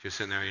 She was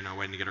sitting there,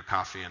 waiting to get her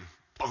coffee, and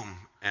boom,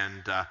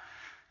 and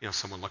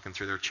someone looking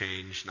through their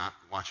change, not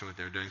watching what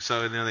they were doing.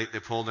 So they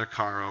pulled their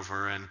car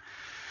over, and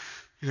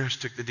she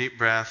took the deep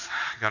breath,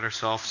 got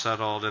herself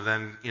settled, and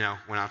then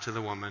went out to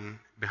the woman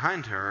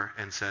behind her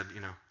and said,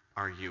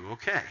 are you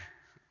okay?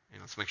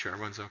 Let's make sure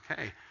everyone's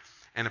okay.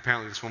 And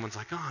apparently this woman's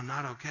like, oh, I'm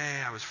not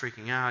okay. I was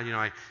freaking out.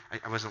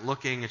 I wasn't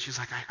looking. And she's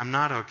like, I'm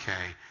not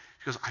okay.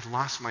 She goes, I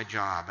lost my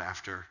job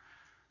after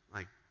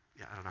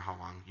I don't know how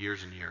long,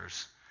 years and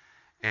years.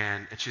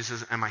 And she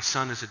says, and my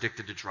son is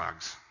addicted to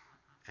drugs.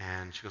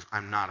 And she goes,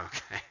 I'm not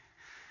okay.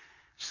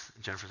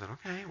 Jennifer said,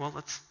 okay, well,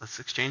 let's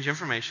exchange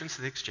information.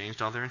 So they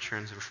exchanged all their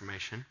insurance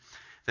information.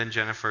 Then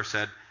Jennifer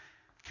said,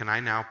 can I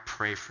now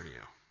pray for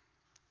you?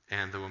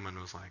 And the woman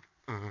was like,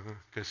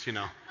 because,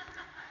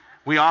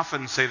 we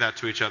often say that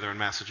to each other in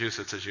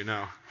Massachusetts, as you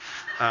know.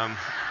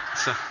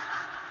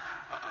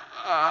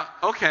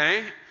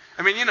 Okay.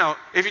 I mean,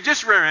 if you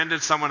just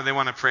rear-ended someone and they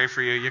want to pray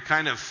for you, you're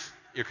kind of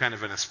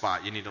in a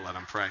spot. You need to let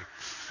them pray.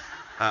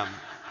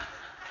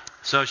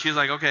 So she's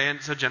like, okay.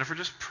 And so Jennifer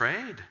just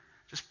prayed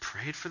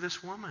for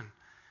this woman.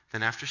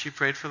 Then after she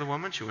prayed for the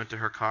woman, she went to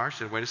her car. She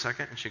said, wait a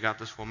second. And she got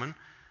this woman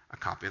a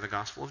copy of the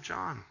Gospel of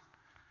John.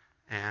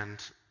 And,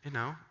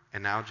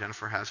 and now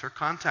Jennifer has her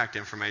contact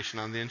information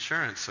on the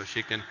insurance so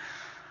she can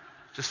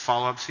just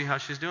follow up, see how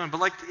she's doing.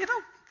 But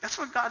that's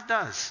what God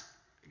does.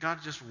 God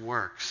just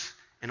works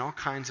in all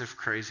kinds of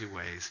crazy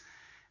ways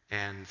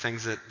and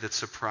things that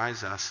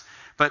surprise us.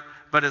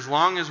 But as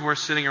long as we're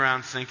sitting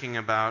around thinking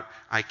about,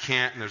 I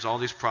can't, and there's all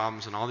these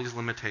problems and all these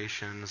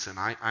limitations, and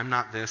I'm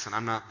not this and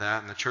I'm not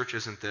that, and the church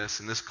isn't this,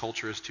 and this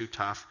culture is too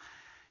tough,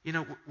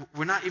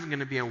 we're not even going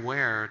to be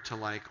aware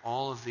to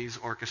all of these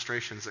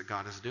orchestrations that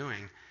God is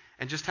doing,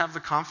 and just have the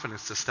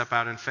confidence to step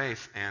out in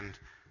faith and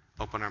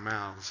open our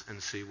mouths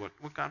and see what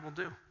God will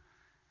do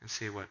and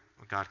see what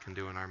God can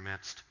do in our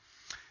midst.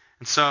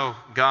 And so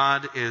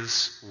God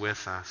is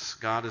with us.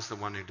 God is the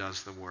one who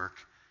does the work.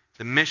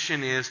 The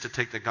mission is to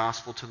take the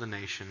gospel to the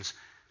nations.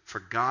 For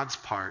God's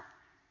part,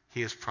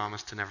 he has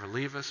promised to never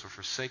leave us or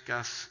forsake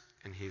us,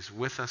 and he's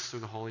with us through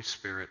the Holy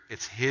Spirit.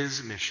 It's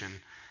his mission,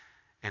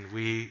 and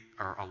we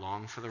are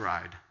along for the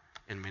ride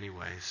in many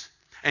ways.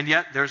 And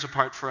yet, there's a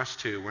part for us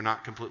too. We're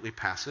not completely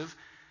passive.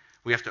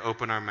 We have to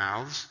open our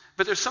mouths.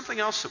 But there's something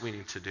else that we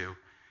need to do.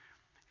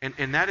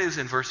 And that is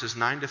in verses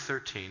 9 to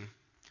 13.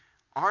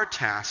 Our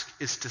task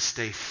is to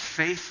stay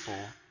faithful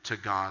to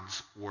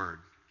God's word.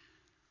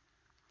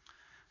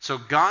 So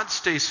God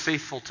stays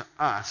faithful to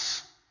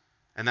us,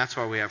 and that's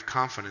why we have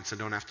confidence and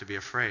don't have to be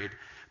afraid.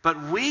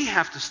 But we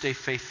have to stay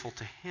faithful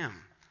to him.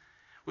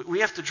 We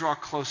have to draw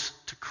close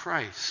to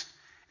Christ.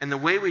 And the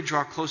way we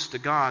draw close to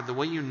God, the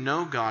way you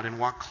know God and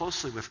walk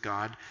closely with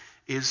God,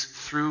 is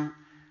through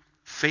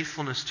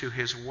faithfulness to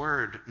his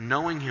word,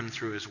 knowing him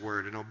through his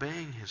word and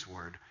obeying his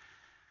word.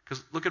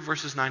 Because look at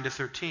verses 9 to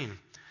 13.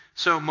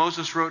 So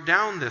Moses wrote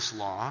down this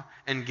law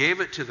and gave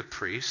it to the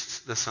priests,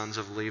 the sons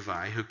of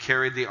Levi, who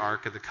carried the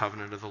ark of the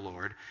covenant of the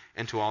Lord,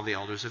 and to all the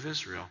elders of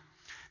Israel.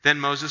 Then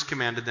Moses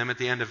commanded them at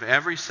the end of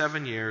every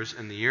 7 years,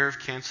 in the year of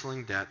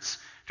canceling debts,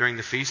 during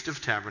the Feast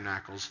of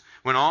Tabernacles,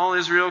 when all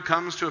Israel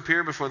comes to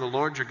appear before the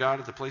Lord your God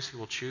at the place he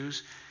will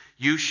choose,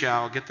 you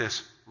shall, get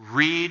this,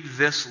 read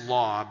this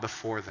law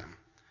before them.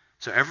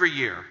 So every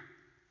year,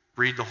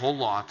 read the whole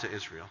law to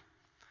Israel.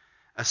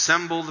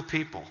 Assemble the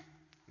people,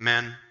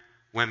 men,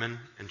 women,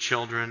 and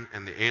children,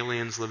 and the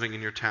aliens living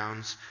in your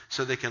towns,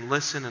 so they can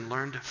listen and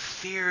learn to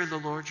fear the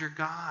Lord your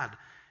God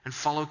and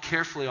follow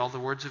carefully all the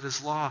words of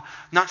his law.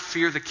 Not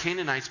fear the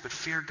Canaanites, but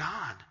fear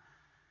God.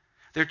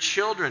 Their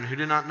children who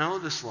do not know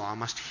this law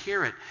must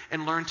hear it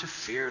and learn to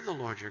fear the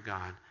Lord your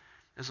God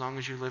as long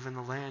as you live in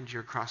the land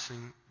you're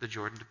crossing the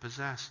Jordan to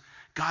possess.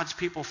 God's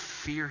people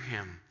fear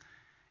him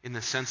in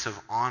the sense of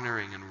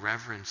honoring and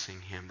reverencing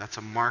him. That's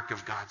a mark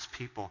of God's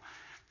people.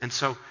 And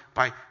so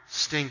by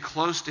staying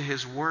close to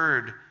his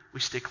word, we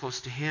stay close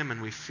to him and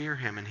we fear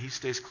him, and he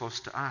stays close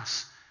to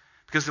us.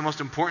 Because the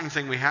most important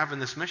thing we have in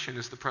this mission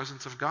is the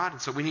presence of God,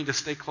 and so we need to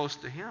stay close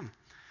to him.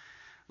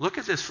 Look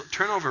at this.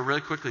 Turn over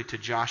really quickly to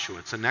Joshua.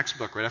 It's the next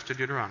book right after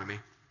Deuteronomy.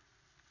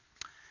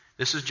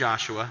 This is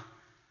Joshua.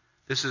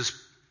 This is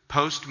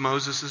post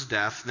Moses'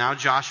 death. Now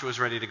Joshua is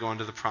ready to go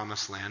into the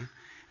promised land.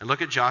 And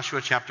look at Joshua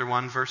chapter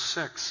 1, verse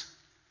 6.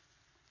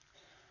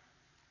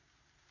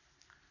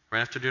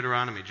 Right after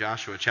Deuteronomy,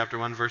 Joshua chapter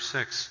 1, verse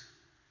 6.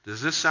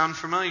 Does this sound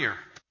familiar?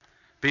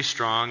 Be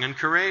strong and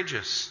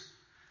courageous,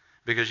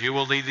 because you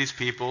will lead these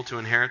people to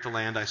inherit the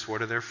land I swore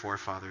to their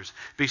forefathers.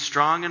 Be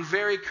strong and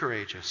very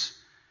courageous.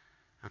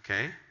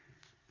 Okay,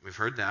 we've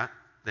heard that.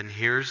 Then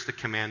here's the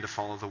command to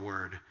follow the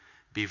word.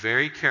 Be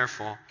very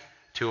careful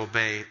to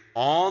obey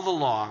all the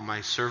law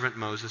my servant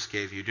Moses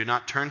gave you. Do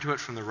not turn to it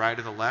from the right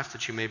or the left,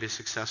 that you may be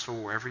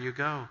successful wherever you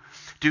go.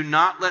 Do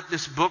not let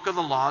this book of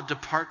the law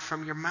depart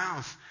from your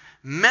mouth.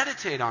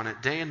 Meditate on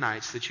it day and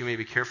night, so that you may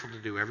be careful to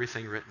do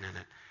everything written in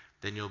it.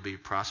 Then you'll be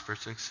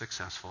prosperous and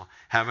successful.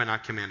 Have I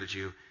not commanded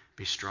you?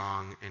 Be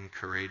strong and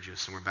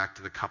courageous. And we're back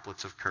to the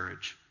couplets of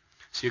courage.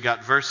 So you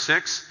got verse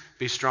 6,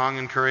 be strong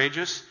and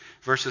courageous.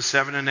 Verses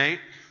 7 and 8,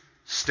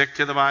 stick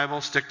to the Bible,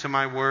 stick to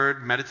my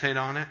word, meditate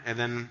on it. And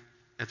then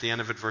at the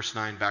end of it, verse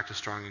 9, back to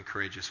strong and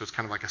courageous. So it's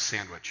kind of like a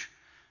sandwich.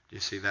 Do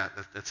you see that?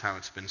 That's how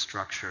it's been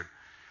structured.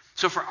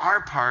 So for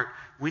our part,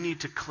 we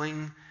need to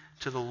cling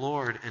to the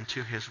Lord and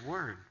to his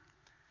word.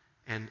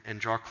 And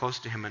draw close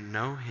to him and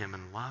know him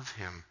and love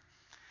him.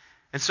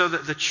 And so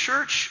the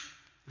church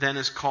then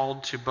is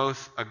called to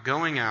both a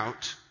going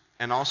out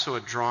and also a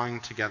drawing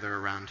together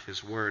around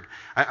his word.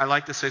 I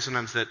like to say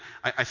sometimes that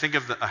I think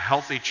of a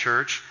healthy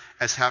church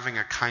as having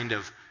a kind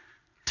of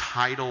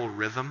tidal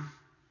rhythm,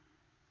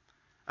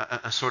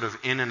 a sort of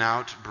in and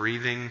out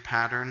breathing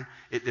pattern.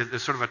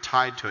 There's sort of a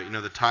tide to it. You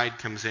know, the tide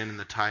comes in and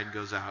the tide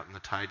goes out and the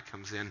tide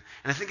comes in. And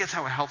I think that's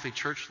how a healthy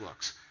church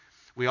looks.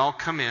 We all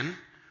come in,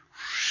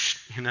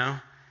 you know,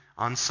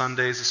 on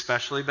Sundays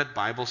especially, but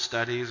Bible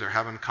studies or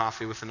having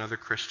coffee with another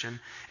Christian.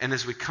 And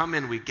as we come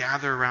in, we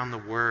gather around the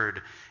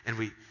word and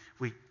we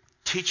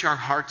teach our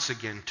hearts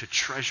again to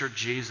treasure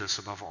Jesus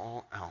above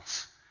all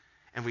else.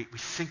 And we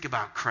think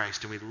about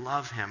Christ and we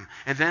love him.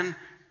 And then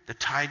the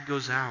tide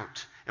goes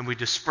out and we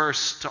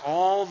disperse to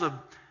all the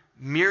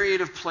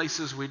myriad of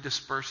places we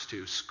disperse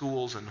to,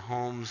 schools and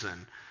homes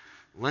and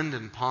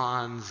Linden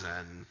Ponds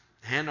and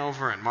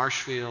Hanover and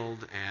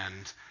Marshfield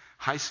and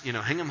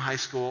Hingham High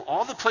School,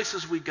 all the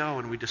places we go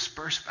and we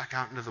disperse back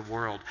out into the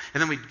world. And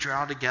then we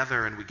draw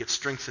together and we get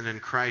strengthened in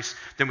Christ.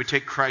 Then we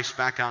take Christ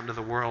back out into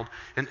the world.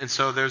 And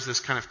so there's this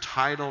kind of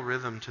tidal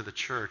rhythm to the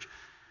church.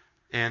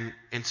 And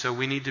so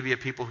we need to be a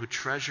people who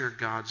treasure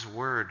God's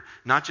word,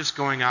 not just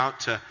going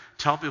out to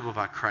tell people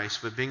about Christ,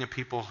 but being a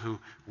people who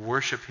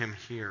worship him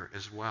here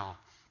as well.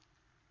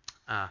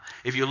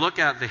 If you look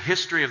at the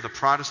history of the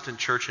Protestant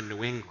church in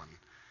New England,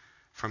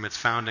 from its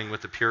founding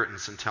with the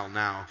Puritans until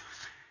now,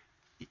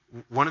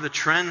 one of the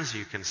trends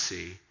you can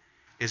see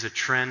is a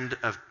trend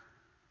of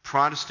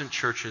Protestant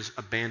churches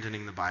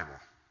abandoning the Bible.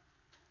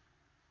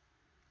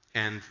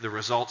 And the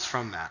results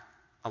from that,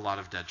 a lot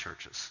of dead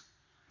churches.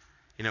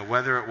 You know,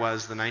 whether it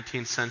was the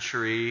 19th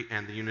century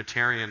and the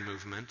Unitarian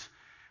movement,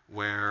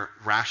 where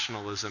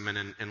rationalism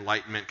and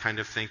enlightenment kind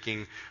of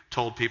thinking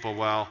told people,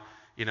 well,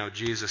 you know,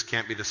 Jesus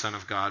can't be the Son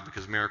of God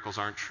because miracles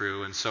aren't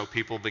true. And so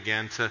people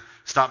began to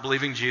stop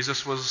believing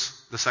Jesus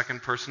was the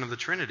second person of the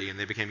Trinity, and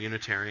they became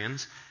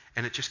Unitarians.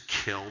 And it just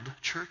killed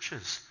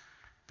churches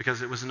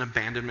because it was an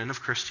abandonment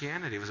of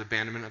Christianity. It was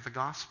abandonment of the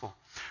gospel.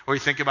 Or you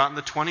think about in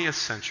the 20th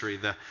century,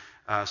 the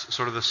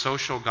sort of the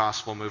social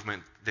gospel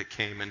movement that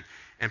came,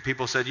 and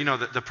people said,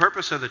 the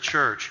purpose of the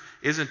church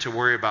isn't to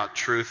worry about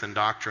truth and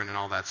doctrine and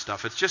all that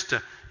stuff. It's just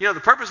to, the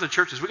purpose of the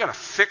church is we got to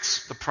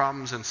fix the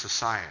problems in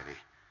society.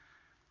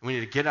 We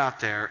need to get out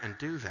there and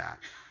do that.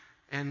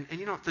 And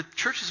the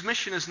church's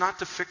mission is not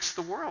to fix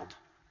the world.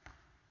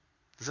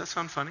 Does that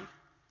sound funny?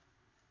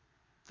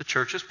 The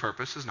church's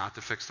purpose is not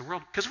to fix the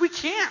world, because we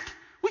can't.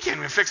 We can't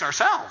even fix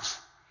ourselves.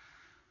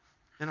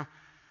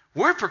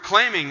 We're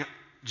proclaiming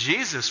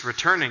Jesus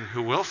returning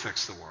who will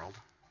fix the world.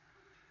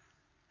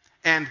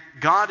 And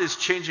God is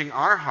changing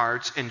our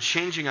hearts and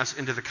changing us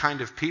into the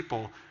kind of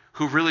people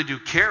who really do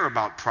care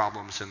about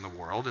problems in the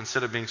world.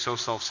 Instead of being so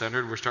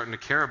self-centered, we're starting to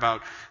care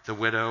about the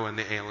widow and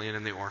the alien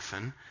and the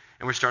orphan.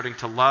 And we're starting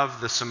to love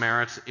the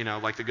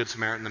Samaritan, like the Good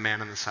Samaritan, the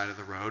man on the side of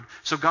the road.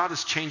 So God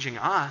is changing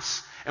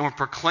us, and we're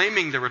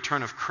proclaiming the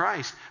return of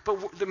Christ.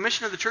 But the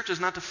mission of the church is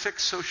not to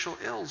fix social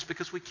ills,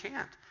 because we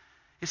can't.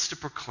 It's to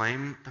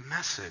proclaim the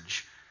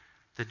message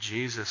that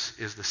Jesus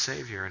is the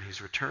Savior and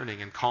He's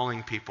returning and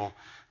calling people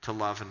to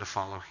love and to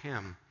follow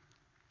Him.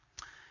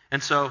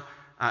 And so,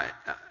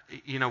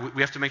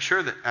 we have to make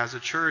sure that as a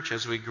church,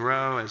 as we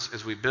grow,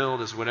 as we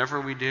build, as whatever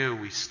we do,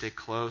 we stay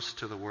close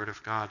to the Word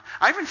of God.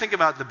 I even think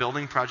about the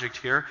building project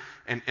here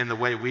and the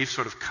way we've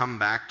sort of come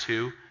back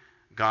to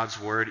God's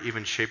Word,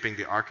 even shaping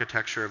the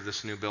architecture of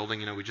this new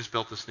building. We just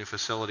built this new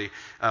facility.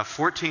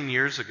 13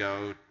 years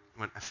ago,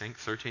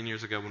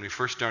 when we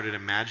first started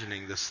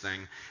imagining this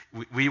thing,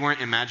 we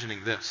weren't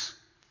imagining this.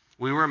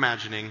 We were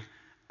imagining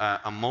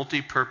a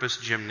multi-purpose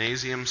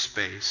gymnasium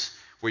space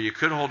where you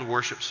could hold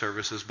worship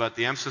services, but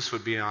the emphasis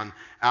would be on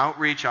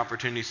outreach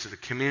opportunities to the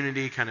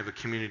community, kind of a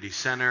community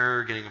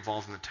center, getting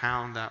involved in the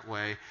town that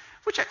way,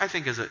 which I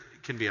think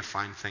can be a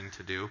fine thing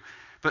to do.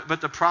 But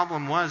the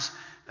problem was,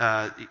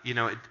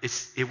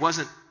 it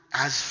wasn't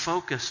as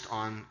focused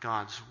on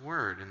God's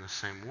Word in the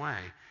same way.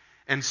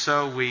 And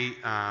so we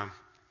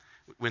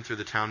went through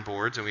the town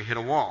boards and we hit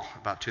a wall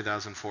about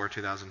 2004,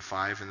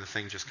 2005, and the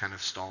thing just kind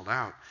of stalled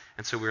out.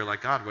 And so we were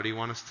like, God, what do you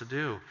want us to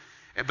do?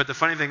 But the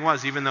funny thing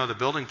was, even though the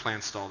building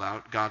plan stalled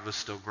out, God was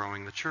still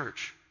growing the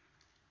church.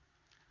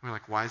 We're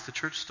like, why is the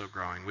church still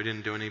growing? We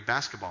didn't do any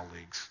basketball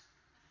leagues.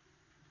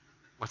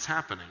 What's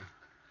happening?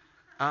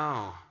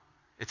 Oh,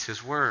 it's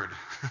His Word.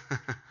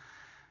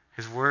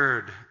 His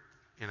Word,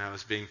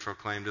 is being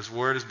proclaimed. His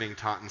Word is being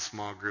taught in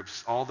small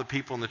groups. All the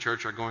people in the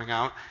church are going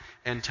out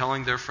and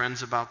telling their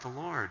friends about the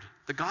Lord.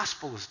 The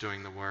gospel is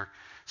doing the work.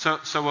 So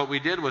what we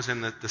did was,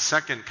 in the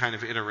second kind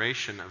of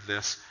iteration of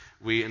this,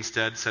 we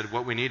instead said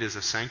what we need is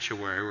a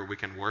sanctuary where we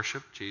can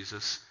worship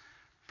Jesus,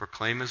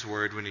 proclaim His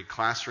Word. We need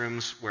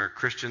classrooms where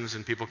Christians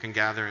and people can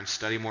gather and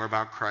study more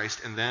about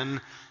Christ, and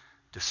then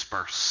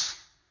disperse.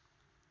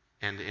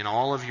 And in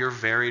all of your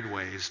varied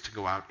ways, to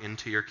go out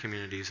into your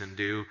communities and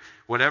do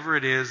whatever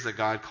it is that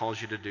God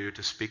calls you to do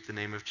to speak the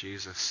name of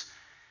Jesus.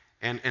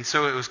 And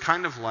so it was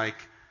kind of like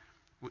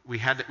we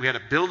had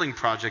a building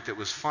project that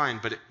was fine,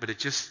 but it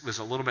just was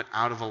a little bit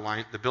out of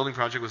alignment. The building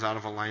project was out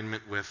of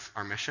alignment with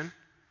our mission.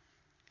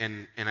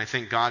 And I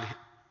think God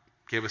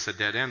gave us a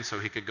dead end so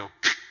He could go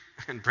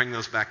and bring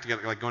those back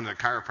together, like going to the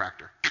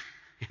chiropractor.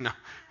 We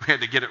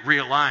had to get it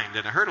realigned, and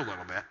it hurt a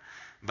little bit,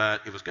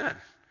 but it was good.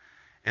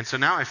 And so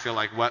now I feel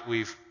like what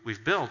we've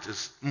built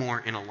is more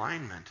in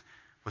alignment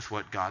with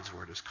what God's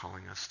Word is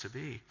calling us to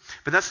be.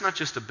 But that's not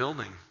just a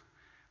building.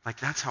 Like,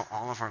 that's how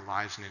all of our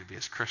lives need to be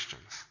as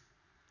Christians.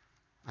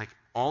 Like,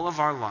 all of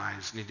our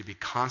lives need to be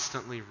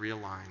constantly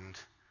realigned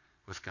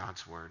with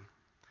God's Word.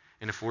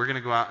 And if we're going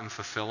to go out and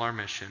fulfill our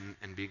mission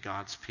and be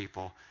God's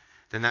people,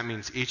 then that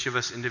means each of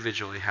us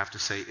individually have to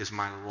say, is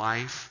my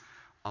life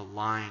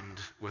aligned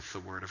with the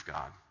Word of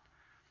God?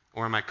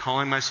 Or am I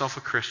calling myself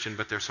a Christian,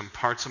 but there's some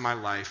parts of my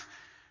life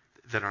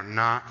that are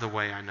not the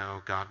way I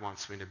know God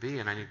wants me to be,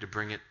 and I need to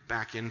bring it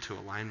back into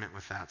alignment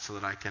with that so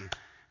that I can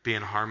be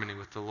in harmony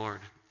with the Lord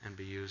and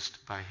be used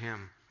by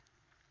Him.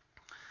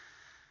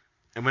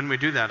 And when we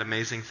do that,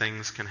 amazing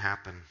things can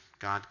happen.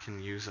 God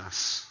can use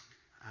us,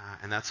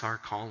 and that's our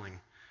calling.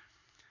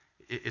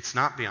 It's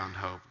not beyond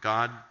hope.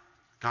 God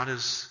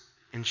is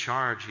in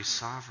charge. He's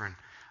sovereign.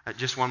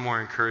 Just one more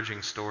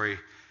encouraging story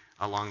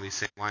along these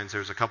same lines. There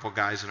was a couple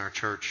guys in our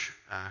church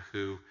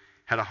who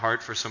had a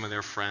heart for some of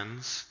their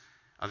friends,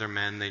 other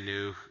men they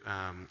knew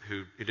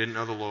who didn't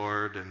know the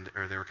Lord,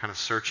 or they were kind of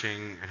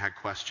searching and had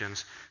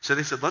questions. So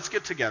they said, let's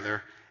get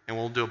together and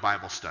we'll do a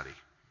Bible study.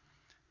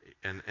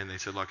 And they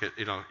said, look,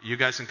 you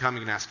guys can come.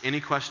 You can ask any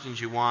questions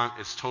you want.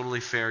 It's totally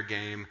fair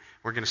game.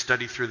 We're going to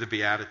study through the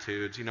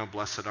Beatitudes.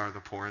 Blessed are the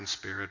poor in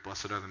spirit.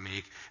 Blessed are the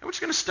meek. And we're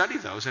just going to study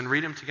those and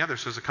read them together.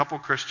 So there's a couple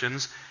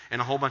Christians and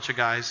a whole bunch of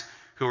guys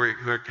who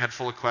had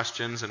full of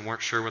questions and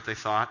weren't sure what they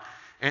thought.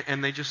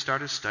 And they just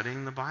started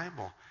studying the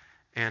Bible.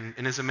 And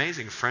it's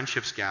amazing.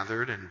 Friendships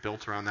gathered and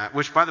built around that,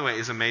 which, by the way,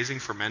 is amazing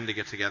for men to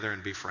get together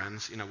and be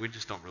friends. We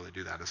just don't really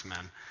do that as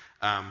men.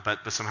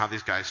 But somehow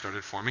these guys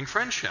started forming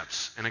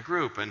friendships in a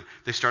group, and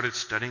they started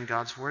studying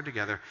God's Word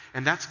together.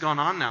 And that's gone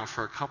on now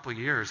for a couple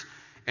years.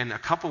 And a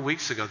couple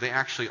weeks ago, they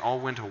actually all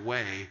went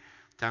away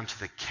down to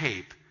the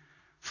Cape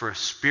for a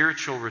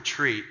spiritual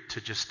retreat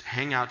to just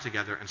hang out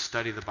together and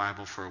study the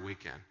Bible for a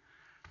weekend.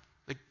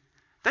 Like,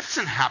 that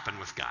doesn't happen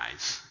with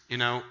guys. You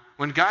know,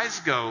 when guys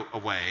go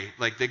away,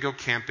 like they go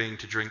camping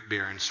to drink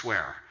beer and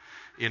swear.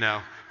 You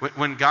know,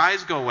 when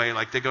guys go away,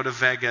 like they go to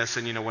Vegas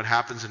and, you know, what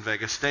happens in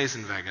Vegas stays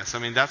in Vegas. I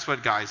mean, that's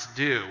what guys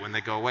do when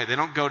they go away. They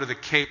don't go to the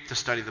Cape to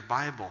study the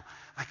Bible.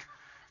 Like,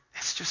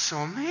 it's just so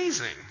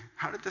amazing.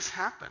 How did this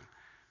happen?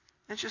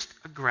 It's just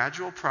a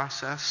gradual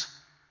process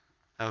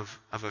of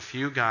a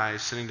few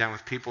guys sitting down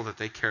with people that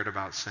they cared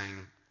about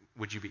saying,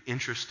 would you be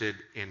interested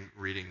in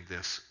reading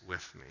this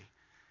with me?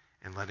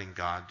 And letting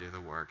God do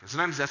the work. And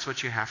sometimes that's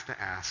what you have to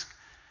ask.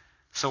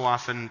 So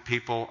often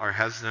people are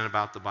hesitant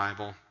about the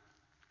Bible.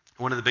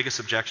 One of the biggest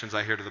objections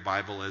I hear to the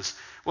Bible is,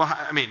 well,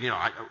 I mean,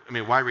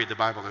 why read the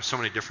Bible? There's so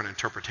many different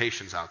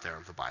interpretations out there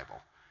of the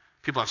Bible.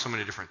 People have so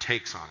many different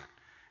takes on it.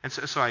 And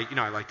so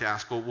I like to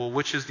ask, well,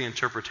 which is the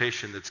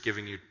interpretation that's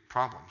giving you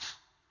problems?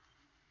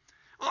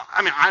 Well,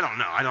 I mean, I don't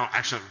know. I don't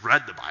actually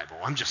read the Bible.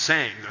 I'm just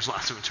saying there's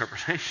lots of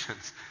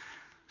interpretations. So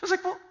I was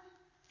like, well,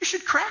 you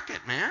should crack it,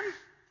 man. You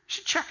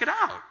should check it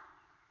out.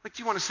 Like,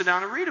 do you want to sit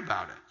down and read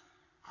about it?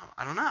 Oh,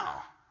 I don't know.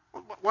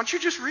 Well, why don't you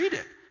just read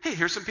it? Hey,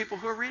 here's some people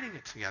who are reading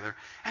it together.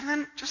 And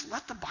then just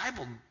let the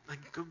Bible,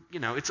 like, go, you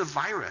know, it's a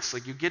virus.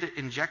 Like, you get it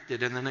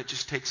injected and then it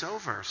just takes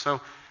over. So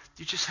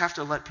you just have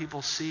to let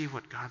people see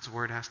what God's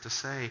Word has to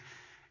say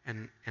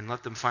and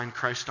let them find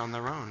Christ on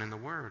their own in the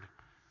Word.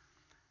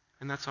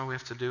 And that's all we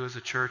have to do as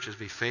a church is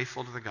be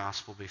faithful to the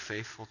gospel, be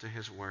faithful to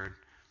His Word.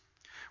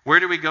 Where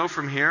do we go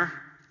from here?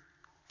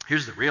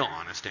 Here's the real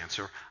honest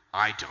answer.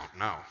 I don't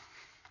know.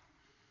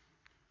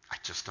 I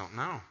just don't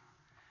know.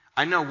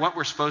 I know what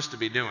we're supposed to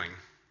be doing.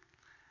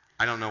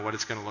 I don't know what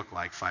it's going to look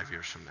like 5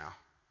 years from now.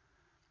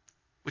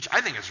 Which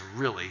I think is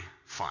really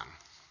fun.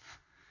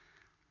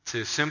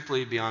 To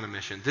simply be on a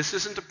mission. This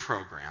isn't a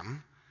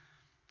program.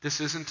 This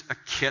isn't a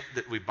kit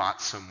that we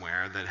bought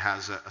somewhere that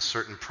has a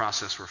certain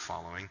process we're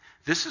following.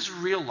 This is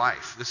real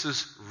life. This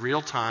is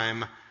real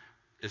time.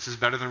 This is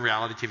better than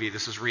reality TV.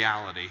 This is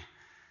reality.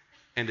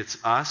 And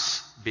it's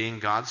us being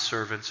God's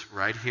servants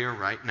right here,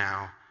 right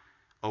now,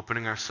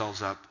 opening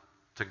ourselves up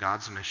to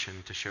God's mission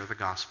to share the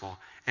gospel.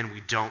 And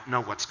we don't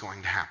know what's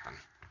going to happen.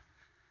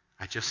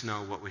 I just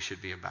know what we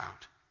should be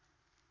about.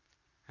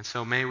 And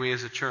so may we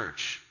as a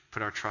church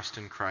put our trust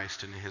in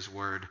Christ and in His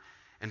Word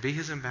and be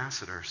His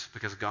ambassadors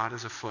because God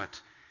is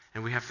afoot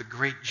and we have the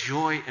great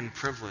joy and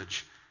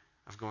privilege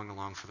of going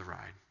along for the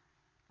ride.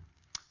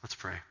 Let's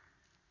pray.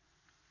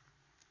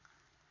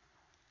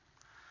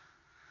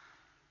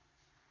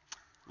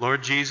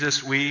 Lord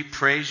Jesus, we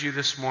praise You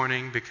this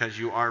morning because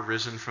You are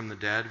risen from the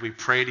dead. We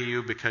pray to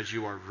You because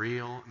You are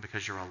real and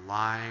because You're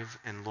alive.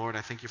 And Lord,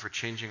 I thank You for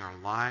changing our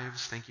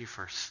lives. Thank You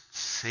for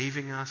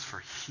saving us,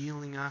 for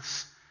healing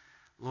us.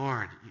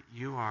 Lord,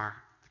 You are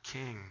the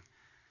King.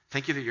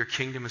 Thank You that Your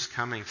kingdom is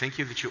coming. Thank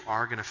You that You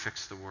are going to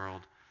fix the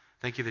world.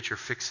 Thank You that You're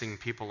fixing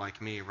people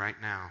like me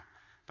right now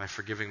by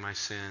forgiving my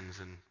sins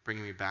and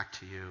bringing me back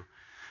to You.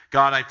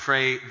 God, I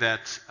pray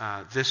that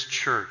this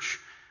church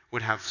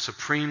would have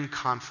supreme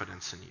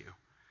confidence in You,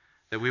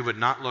 that we would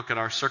not look at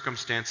our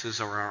circumstances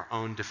or our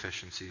own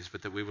deficiencies,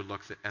 but that we would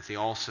look at the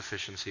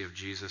all-sufficiency of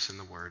Jesus in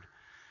the Word.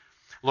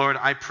 Lord,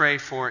 I pray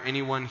for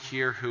anyone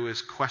here who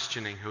is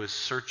questioning, who is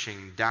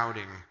searching,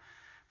 doubting,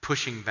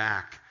 pushing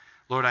back.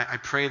 Lord, I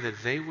pray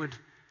that they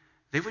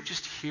would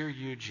just hear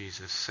You,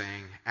 Jesus,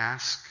 saying,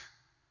 ask,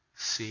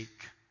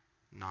 seek,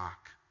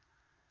 knock.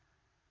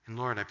 And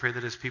Lord, I pray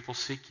that as people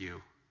seek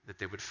You, that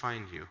they would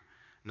find You.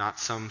 Not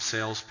some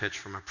sales pitch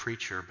from a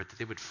preacher, but that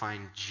they would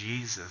find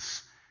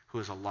Jesus who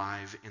is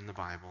alive in the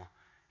Bible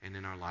and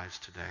in our lives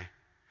today.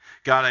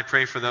 God, I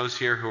pray for those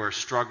here who are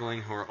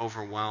struggling, who are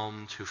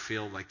overwhelmed, who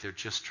feel like they're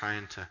just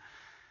trying to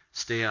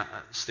stay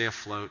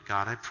afloat.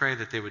 God, I pray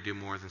that they would do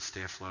more than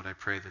stay afloat. I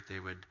pray that they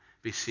would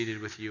be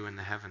seated with You in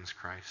the heavens,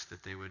 Christ,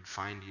 that they would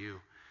find You.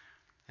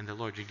 And that,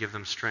 Lord, You give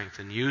them strength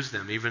and use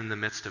them even in the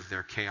midst of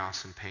their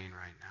chaos and pain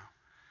right now.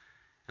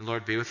 And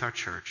Lord, be with our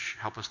church.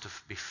 Help us to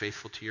be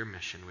faithful to Your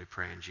mission, we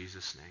pray in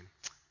Jesus' name.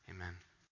 Amen.